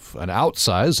have an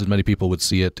outsized, and many people would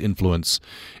see it, influence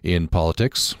in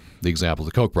politics. The example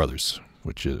of the Koch brothers,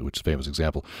 which is a famous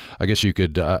example. I guess you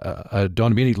could don't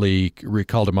immediately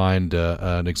recall to mind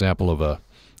an example of a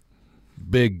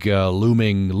big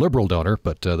looming liberal donor,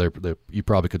 but you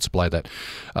probably could supply that.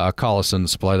 Collison,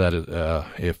 supply that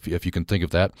if you can think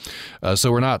of that.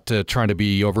 So we're not trying to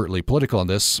be overtly political on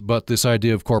this, but this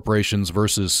idea of corporations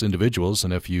versus individuals,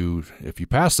 and if you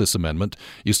pass this amendment,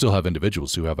 you still have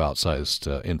individuals who have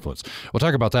outsized influence. We'll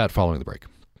talk about that following the break.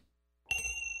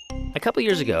 A couple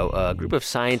years ago, a group of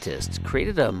scientists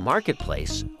created a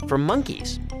marketplace for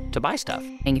monkeys to buy stuff.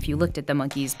 And if you looked at the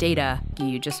monkey's data,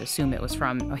 you just assume it was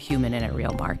from a human in a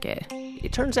real market.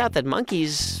 It turns out that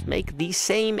monkeys make the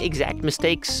same exact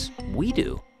mistakes we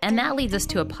do. And that leads us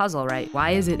to a puzzle, right?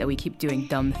 Why is it that we keep doing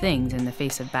dumb things in the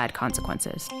face of bad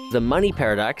consequences? The Money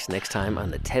Paradox next time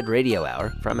on the TED Radio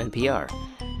Hour from NPR.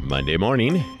 Monday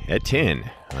morning at 10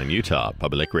 on Utah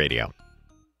Public Radio.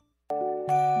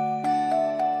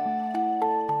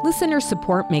 Listener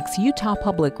support makes Utah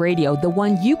Public Radio the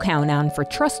one you count on for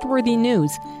trustworthy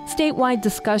news, statewide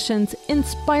discussions,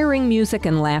 inspiring music,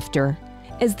 and laughter.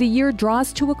 As the year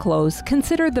draws to a close,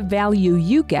 consider the value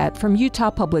you get from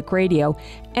Utah Public Radio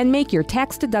and make your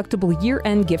tax-deductible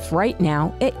year-end gift right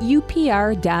now at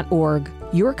upr.org.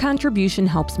 Your contribution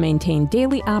helps maintain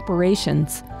daily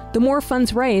operations. The more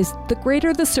funds raised, the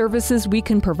greater the services we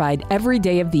can provide every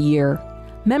day of the year.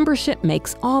 Membership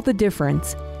makes all the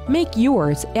difference. Make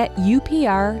yours at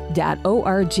upr.org.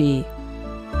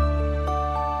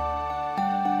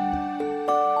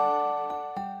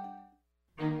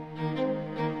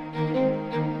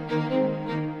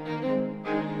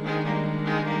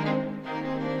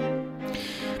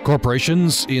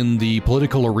 Corporations in the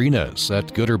political arena, is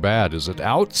that good or bad? Is it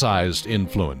outsized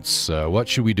influence? What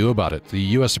should we do about it? The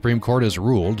U.S. Supreme Court has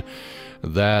ruled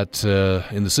that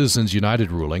in the Citizens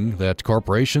United ruling that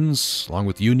corporations, along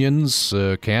with unions,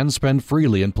 can spend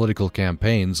freely in political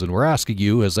campaigns. And we're asking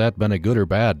you, has that been a good or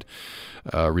bad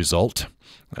result?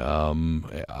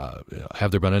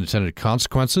 Have there been unintended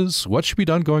consequences? What should be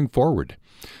done going forward?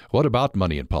 What about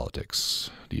money in politics?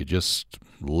 Do you just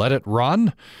let it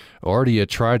run, or do you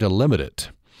try to limit it?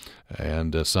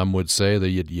 And some would say that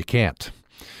you can't.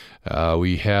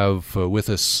 We have with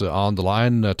us on the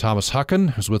line Thomas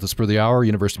Hucken, who's with us for the hour,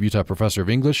 University of Utah professor of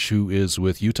English, who is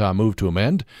with Utah Move to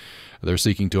Amend. They're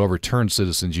seeking to overturn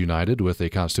Citizens United with a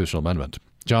constitutional amendment.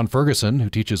 John Ferguson, who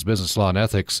teaches business law and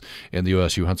ethics in the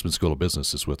USU Huntsman School of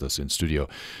Business, is with us in studio.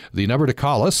 The number to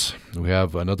call us, we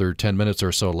have another 10 minutes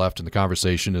or so left in the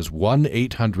conversation, is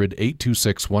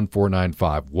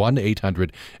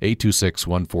 1-800-826-1495,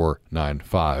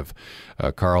 1-800-826-1495.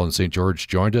 Carl in St. George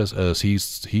joined us.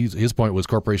 His point was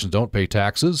corporations don't pay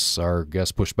taxes. Our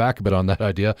guest pushed back a bit on that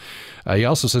idea. He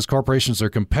also says corporations are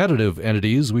competitive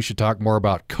entities. We should talk more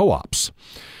about co-ops.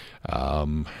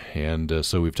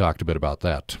 So we've talked a bit about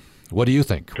that. What do you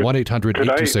think?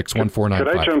 1-800-826-1495. Could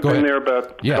I jump in there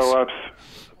about co-ops,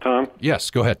 Tom? Yes,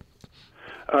 go ahead.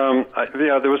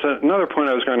 There was another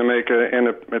point I was going to make in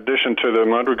addition to the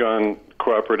Mondragon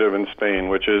cooperative in Spain,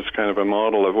 which is kind of a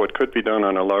model of what could be done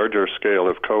on a larger scale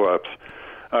of co-ops.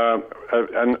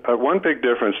 One big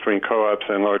difference between co-ops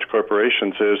and large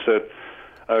corporations is that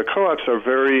co-ops are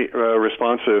very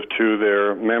responsive to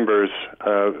their members'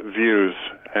 views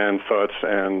and thoughts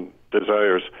and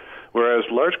desires, whereas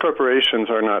large corporations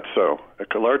are not so.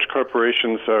 Large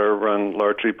corporations are run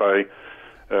largely by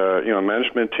a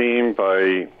management team,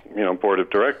 by board of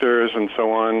directors and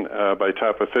so on, by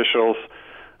top officials,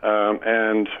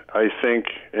 and I think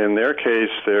in their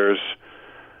case there's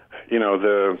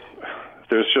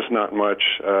just not much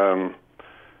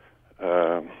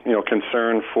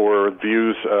concern for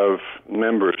views of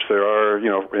members. There are,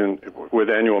 with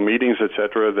annual meetings,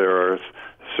 etc., there are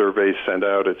surveys sent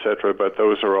out, etc., but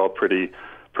those are all pretty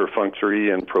perfunctory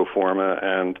and pro forma,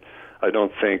 and I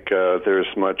don't think there's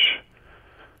much,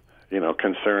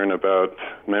 concern about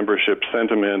membership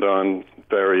sentiment on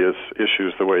various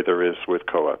issues the way there is with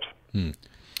co-ops.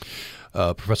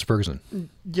 Professor Ferguson.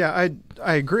 Yeah,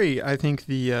 I agree. I think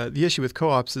the issue with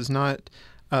co-ops is not.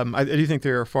 I do think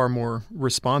they're a far more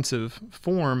responsive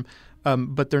form,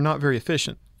 but they're not very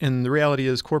efficient. And the reality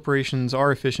is corporations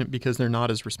are efficient because they're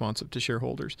not as responsive to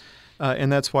shareholders.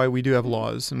 And that's why we do have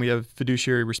laws and we have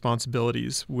fiduciary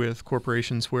responsibilities with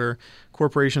corporations where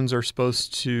corporations are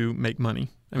supposed to make money.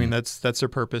 I mean, that's their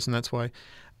purpose, and that's why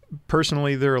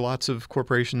personally there are lots of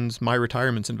corporations my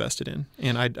retirement's invested in,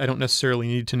 and I don't necessarily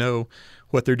need to know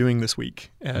what they're doing this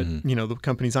week at the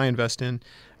companies I invest in.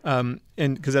 And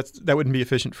because that wouldn't be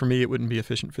efficient for me, it wouldn't be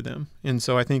efficient for them. And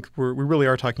so I think we really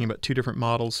are talking about two different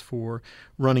models for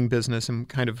running business, and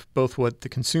kind of both what the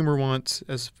consumer wants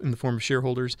as in the form of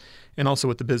shareholders and also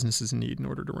what the businesses need in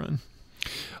order to run.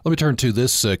 Let me turn to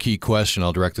this key question.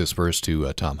 I'll direct this first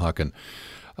to Tom Hucken.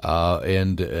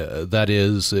 And that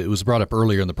is, it was brought up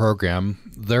earlier in the program,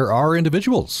 there are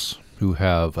individuals who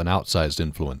have an outsized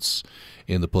influence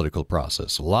in the political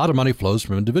process. A lot of money flows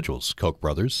from individuals, Koch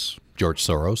brothers, George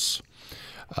Soros.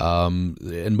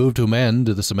 And move to amend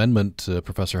this amendment,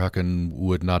 Professor Hucken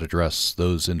would not address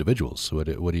those individuals. What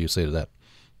do you say to that?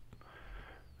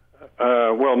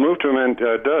 Well, move to amend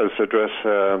does address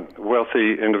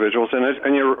wealthy individuals,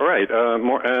 and you're right.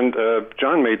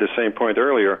 John made the same point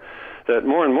earlier, that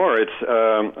more and more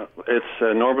it's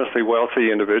enormously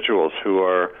wealthy individuals who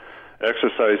are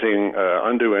exercising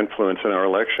undue influence in our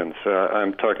elections.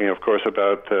 I'm talking, of course,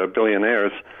 about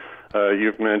billionaires.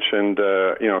 You've mentioned,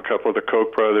 a couple of the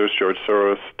Koch brothers, George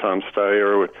Soros, Tom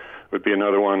Steyer would be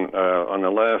another one on the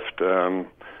left.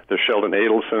 There's Sheldon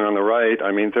Adelson on the right.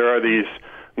 I mean, there are these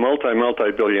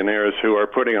multi-billionaires who are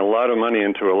putting a lot of money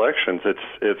into elections.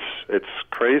 It's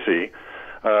crazy.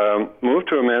 Move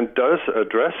to amend does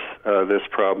address this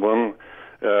problem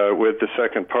with the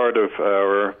second part of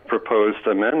our proposed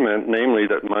amendment, namely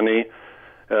that money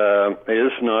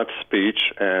is not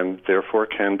speech and therefore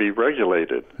can be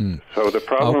regulated. So the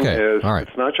problem is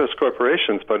it's not just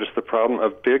corporations, but it's the problem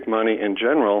of big money in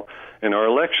general in our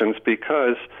elections,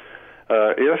 because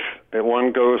if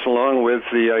one goes along with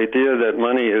the idea that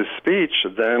money is speech,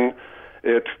 then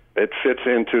it fits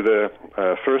into the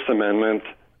First Amendment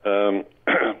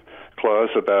clause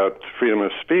about freedom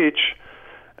of speech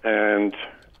and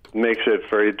makes it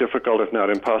very difficult, if not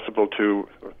impossible, to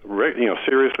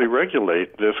seriously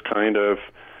regulate this kind of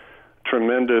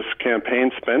tremendous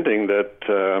campaign spending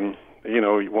that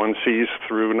one sees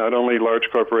through not only large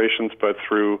corporations but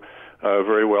through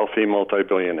very wealthy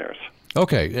multi-billionaires.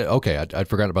 Okay. I'd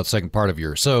forgotten about the second part of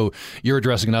yours. So you're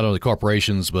addressing not only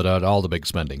corporations, but all the big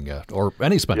spending, or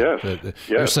any spending. Yes.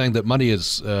 You're saying that money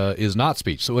is not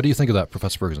speech. So what do you think of that,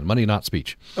 Professor Ferguson? Money, not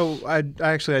speech. Oh, I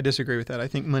disagree with that. I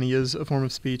think money is a form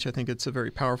of speech. I think it's a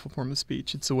very powerful form of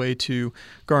speech. It's a way to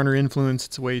garner influence.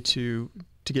 It's a way to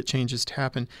get changes to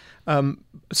happen.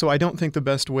 So I don't think the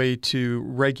best way to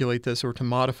regulate this or to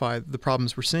modify the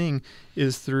problems we're seeing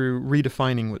is through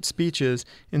redefining what speech is.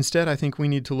 Instead, I think we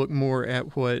need to look more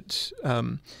at what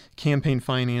campaign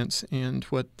finance and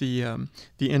what the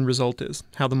end result is,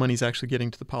 how the money's actually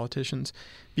getting to the politicians.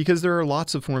 Because there are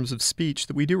lots of forms of speech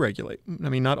that we do regulate. I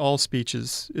mean, not all speech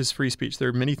is free speech. There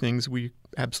are many things we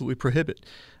absolutely prohibit.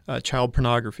 Child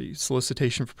pornography,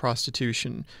 solicitation for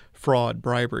prostitution, fraud,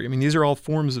 bribery. I mean, these are all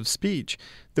forms of speech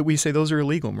that we say those are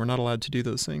illegal and we're not allowed to do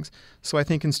those things. So I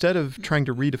think instead of trying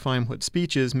to redefine what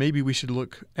speech is, maybe we should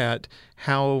look at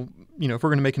how, if we're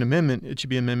going to make an amendment, it should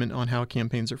be an amendment on how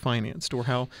campaigns are financed, or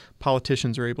how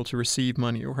politicians are able to receive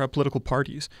money, or how political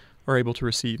parties are able to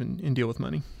receive and deal with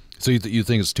money. So you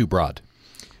think it's too broad?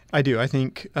 I do. I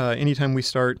think anytime we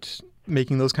start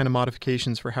making those kind of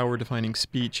modifications for how we're defining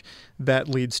speech, that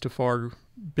leads to far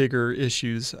bigger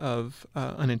issues of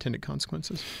unintended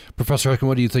consequences. Professor Hucken,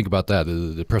 what do you think about that?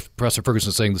 Professor Ferguson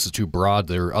is saying this is too broad.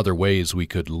 There are other ways we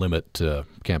could limit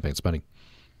campaign spending.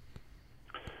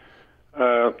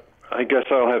 I guess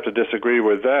I'll have to disagree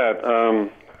with that.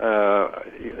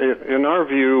 In our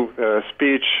view,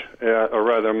 speech, or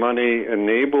rather money,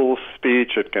 enables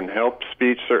speech. It can help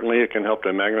speech, certainly. It can help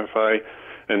to magnify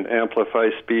and amplify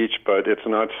speech, but it's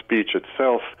not speech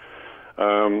itself.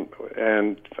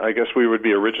 And I guess we would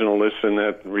be originalists in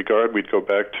that regard. We'd go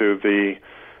back to the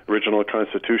original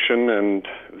Constitution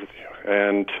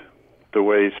and the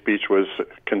way speech was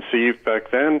conceived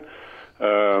back then,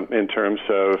 in terms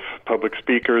of public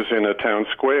speakers in a town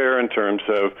square, in terms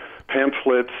of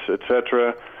pamphlets,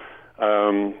 etc.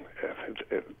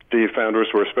 The founders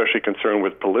were especially concerned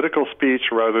with political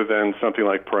speech rather than something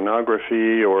like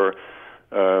pornography or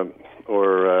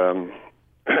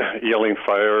yelling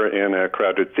fire in a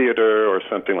crowded theater or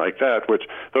something like that. Which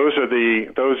those are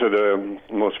the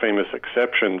most famous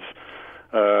exceptions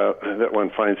that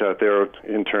one finds out there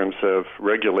in terms of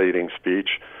regulating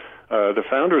speech. The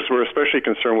founders were especially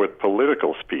concerned with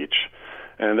political speech,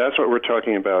 and that's what we're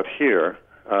talking about here.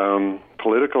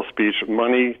 political speech,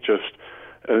 money, just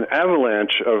an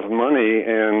avalanche of money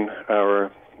in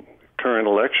our current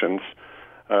elections.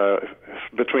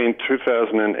 Between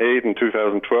 2008 and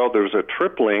 2012, there was a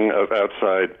tripling of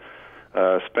outside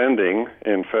spending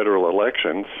in federal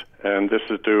elections, and this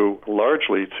is due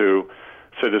largely to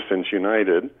Citizens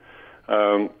United.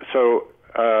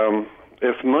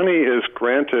 If money is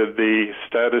granted the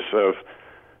status of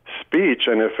speech,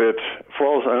 and if it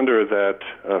falls under that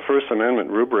First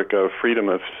Amendment rubric of freedom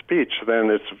of speech, then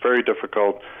it's very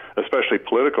difficult, especially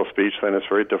political speech, then it's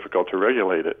very difficult to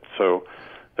regulate it. So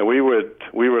we would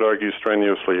argue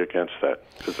strenuously against that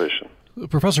position.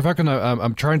 Professor Feckin,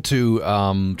 I'm trying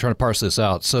to parse this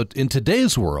out. So in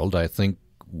today's world, I think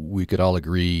we could all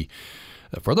agree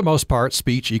that for the most part,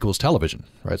 speech equals television,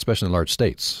 right? Especially in large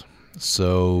states.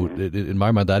 So in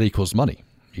my mind, that equals money,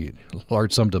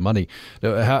 large sum of money.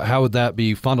 How would that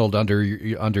be funneled on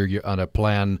a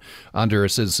plan under a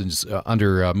citizens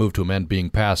under move to amend being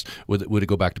passed? Would it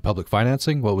go back to public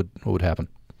financing? What would happen?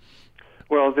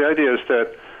 Well, the idea is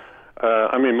that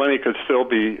money could still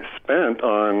be spent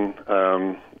on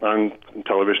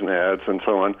television ads and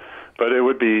so on, but it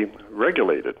would be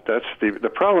regulated. That's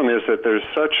the problem is that there's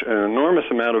such an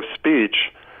enormous amount of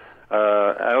speech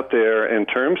out there in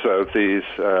terms of these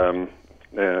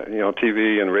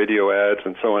TV and radio ads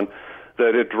and so on,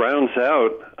 that it drowns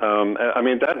out.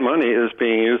 That money is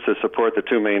being used to support the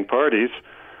two main parties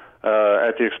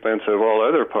at the expense of all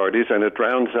other parties, and it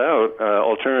drowns out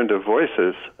alternative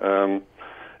voices.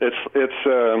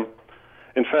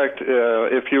 In fact,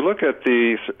 if you look at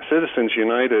the Citizens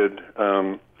United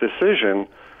decision,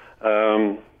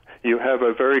 you have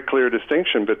a very clear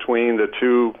distinction between the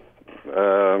two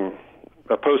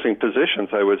opposing positions,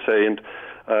 I would say. And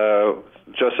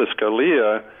Justice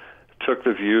Scalia took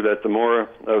the view that the more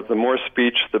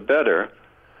speech, the better,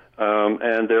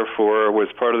 and therefore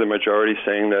was part of the majority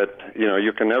saying that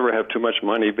you can never have too much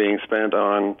money being spent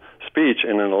on speech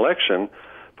in an election.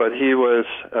 But he was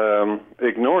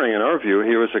ignoring, in our view,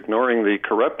 the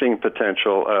corrupting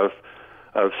potential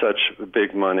of such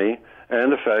big money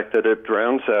and the fact that it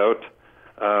drowns out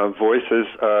voices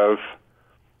of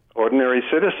ordinary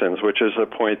citizens, which is a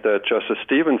point that Justice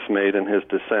Stevens made in his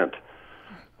dissent.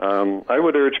 I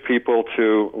would urge people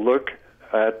to look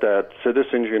at that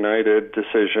Citizens United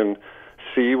decision,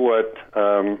 see what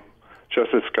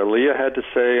Justice Scalia had to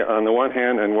say on the one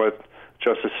hand and what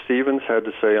Justice Stevens had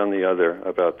to say on the other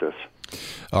about this.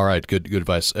 All right, good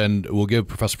advice. And we'll give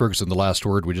Professor Ferguson the last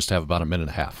word. We just have about a minute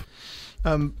and a half.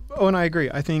 And I agree.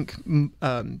 I think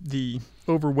the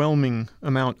overwhelming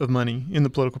amount of money in the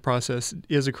political process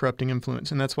is a corrupting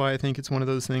influence, and that's why I think it's one of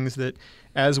those things that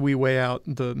as we weigh out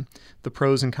the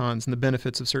pros and cons and the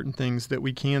benefits of certain things, that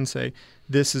we can say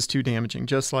this is too damaging,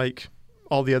 just like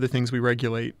all the other things we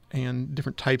regulate and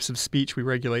different types of speech we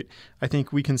regulate. I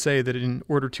think we can say that in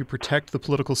order to protect the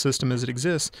political system as it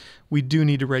exists, we do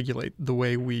need to regulate the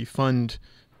way we fund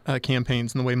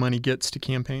campaigns and the way money gets to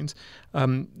campaigns.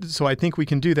 So I think we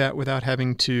can do that without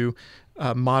having to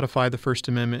modify the First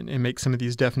Amendment and make some of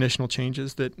these definitional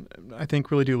changes that I think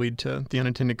really do lead to the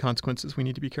unintended consequences we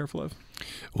need to be careful of.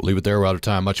 We'll leave it there. We're out of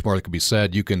time. Much more that could be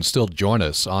said. You can still join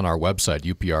us on our website,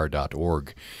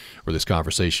 upr.org, where this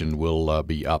conversation will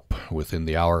be up within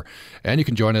the hour. And you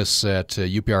can join us at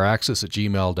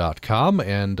upraccess@gmail.com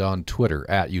and on Twitter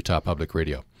at Utah Public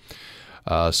Radio.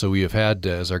 So we have had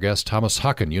as our guest Thomas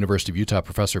Huckin, University of Utah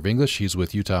professor of English. He's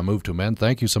with Utah Move to Amend.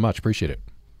 Thank you so much. Appreciate it.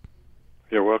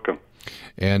 You're welcome.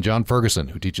 And John Ferguson,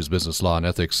 who teaches business law and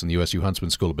ethics in the USU Huntsman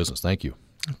School of Business. Thank you.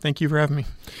 Thank you for having me.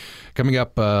 Coming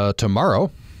up tomorrow,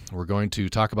 we're going to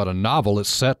talk about a novel. It's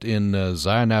set in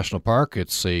Zion National Park.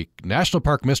 It's a national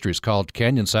park mystery. It's called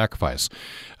Canyon Sacrifice.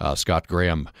 Scott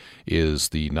Graham is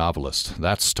the novelist.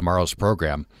 That's tomorrow's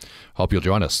program. Hope you'll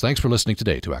join us. Thanks for listening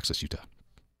today to Access Utah.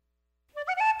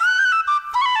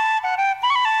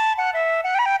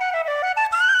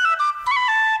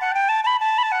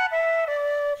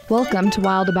 Welcome to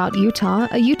Wild About Utah,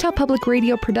 a Utah Public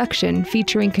Radio production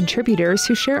featuring contributors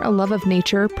who share a love of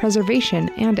nature, preservation,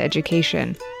 and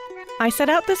education. I set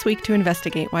out this week to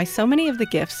investigate why so many of the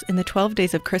gifts in the 12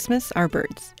 days of Christmas are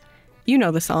birds. You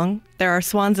know the song. There are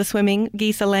swans a-swimming,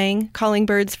 geese a-laying, calling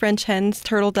birds, French hens,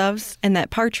 turtle doves, and that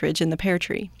partridge in the pear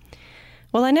tree.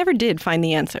 Well, I never did find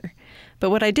the answer. But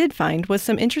what I did find was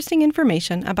some interesting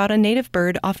information about a native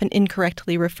bird often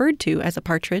incorrectly referred to as a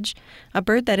partridge, a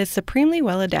bird that is supremely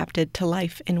well adapted to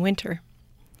life in winter.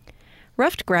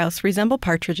 Ruffed grouse resemble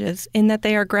partridges in that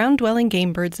they are ground-dwelling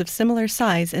game birds of similar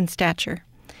size and stature.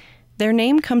 Their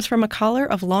name comes from a collar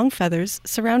of long feathers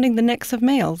surrounding the necks of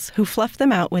males who fluff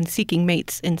them out when seeking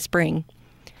mates in spring.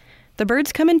 The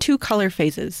birds come in two color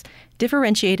phases,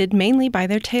 differentiated mainly by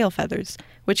their tail feathers,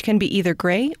 which can be either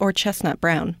gray or chestnut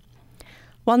brown.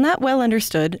 While not well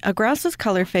understood, a grouse's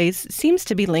color phase seems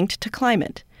to be linked to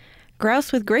climate.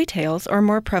 Grouse with gray tails are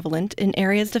more prevalent in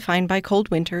areas defined by cold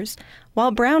winters,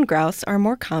 while brown grouse are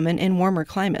more common in warmer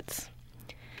climates.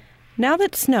 Now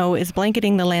that snow is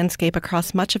blanketing the landscape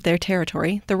across much of their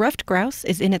territory, the ruffed grouse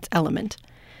is in its element.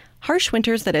 Harsh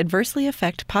winters that adversely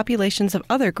affect populations of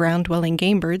other ground-dwelling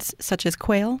game birds, such as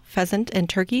quail, pheasant, and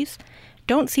turkeys,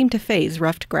 don't seem to faze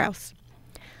ruffed grouse.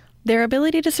 Their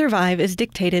ability to survive is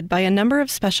dictated by a number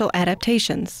of special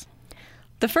adaptations.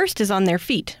 The first is on their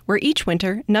feet, where each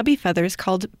winter, nubby feathers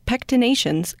called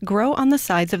pectinations grow on the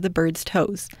sides of the bird's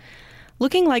toes.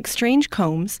 Looking like strange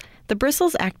combs, the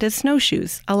bristles act as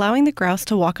snowshoes, allowing the grouse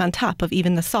to walk on top of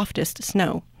even the softest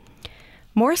snow.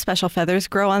 More special feathers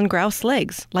grow on grouse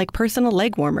legs, like personal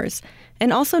leg warmers,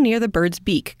 and also near the bird's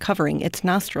beak, covering its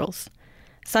nostrils.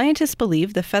 Scientists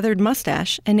believe the feathered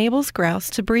mustache enables grouse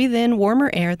to breathe in warmer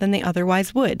air than they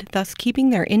otherwise would, thus keeping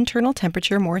their internal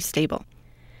temperature more stable.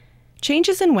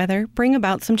 Changes in weather bring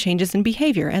about some changes in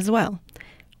behavior as well.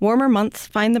 Warmer months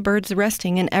find the birds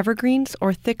resting in evergreens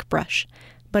or thick brush,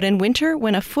 but in winter,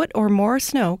 when a foot or more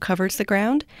snow covers the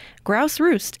ground, grouse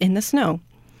roost in the snow.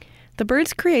 The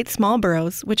birds create small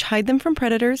burrows which hide them from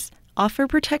predators, offer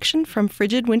protection from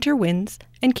frigid winter winds,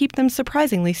 and keep them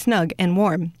surprisingly snug and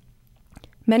warm.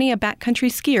 Many a backcountry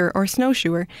skier or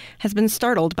snowshoer has been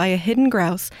startled by a hidden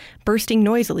grouse bursting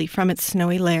noisily from its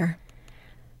snowy lair.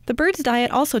 The bird's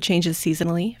diet also changes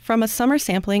seasonally, from a summer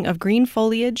sampling of green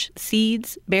foliage,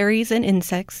 seeds, berries, and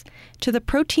insects, to the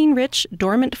protein-rich,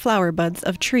 dormant flower buds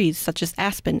of trees such as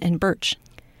aspen and birch.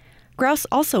 Grouse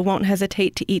also won't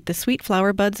hesitate to eat the sweet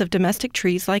flower buds of domestic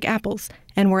trees like apples,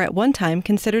 and were at one time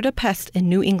considered a pest in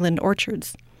New England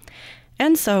orchards.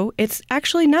 And so, it's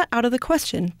actually not out of the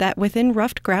question that within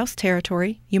ruffed grouse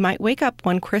territory, you might wake up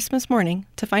one Christmas morning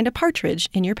to find a partridge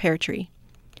in your pear tree.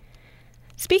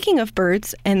 Speaking of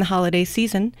birds and the holiday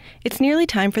season, it's nearly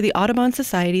time for the Audubon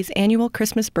Society's annual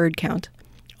Christmas bird count.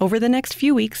 Over the next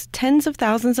few weeks, tens of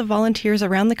thousands of volunteers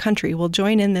around the country will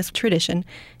join in this tradition,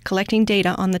 collecting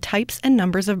data on the types and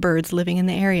numbers of birds living in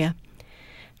the area.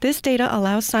 This data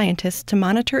allows scientists to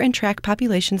monitor and track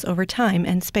populations over time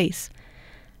and space.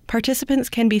 Participants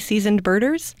can be seasoned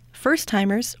birders,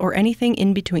 first-timers, or anything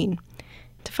in between.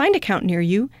 To find a count near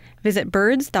you, visit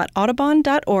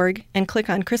birds.audubon.org and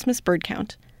click on Christmas Bird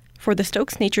Count. For the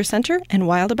Stokes Nature Center and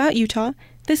Wild About Utah,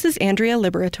 this is Andrea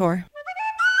Liberator.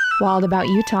 Wild About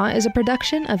Utah is a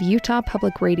production of Utah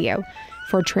Public Radio.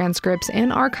 For transcripts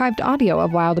and archived audio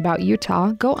of Wild About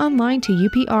Utah, go online to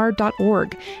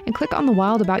upr.org and click on the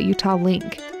Wild About Utah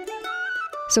link.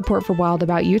 Support for Wild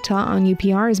About Utah on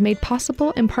UPR is made possible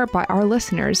in part by our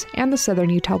listeners and the Southern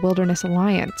Utah Wilderness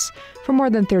Alliance, for more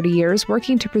than 30 years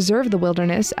working to preserve the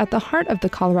wilderness at the heart of the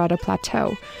Colorado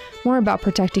Plateau. More about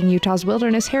protecting Utah's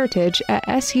wilderness heritage at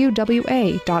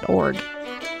suwa.org.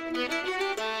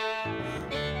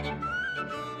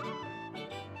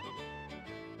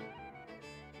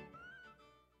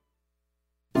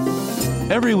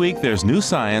 Every week, there's new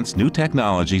science, new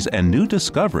technologies, and new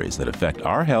discoveries that affect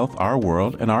our health, our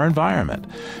world, and our environment.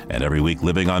 And every week,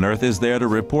 Living on Earth is there to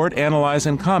report, analyze,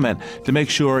 and comment to make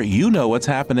sure you know what's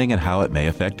happening and how it may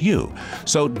affect you.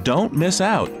 So don't miss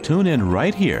out. Tune in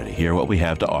right here to hear what we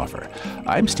have to offer.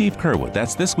 I'm Steve Kerwood.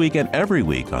 That's this week and every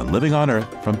week on Living on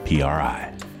Earth from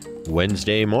PRI.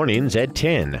 Wednesday mornings at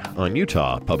 10 on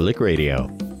Utah Public Radio.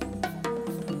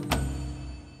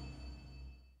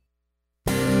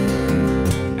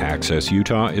 Access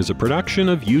Utah is a production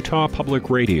of Utah Public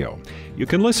Radio. You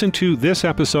can listen to this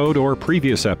episode or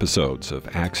previous episodes of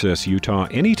Access Utah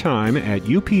anytime at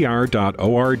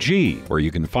upr.org, where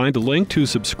you can find a link to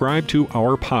subscribe to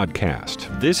our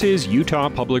podcast. This is Utah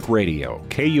Public Radio,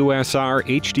 KUSR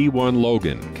HD1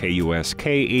 Logan,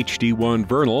 KUSK HD1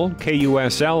 Vernal,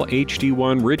 KUSL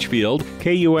HD1 Richfield,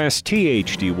 KUST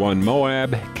HD1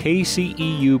 Moab,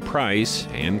 KCEU Price,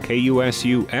 and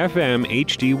KUSU FM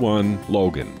HD1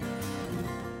 Logan.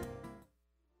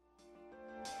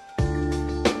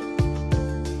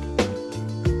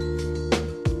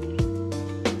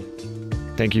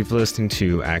 Thank you for listening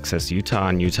to Access Utah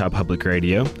on Utah Public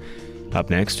Radio.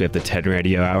 Up next, we have the 10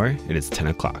 Radio Hour. It is 10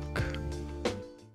 o'clock.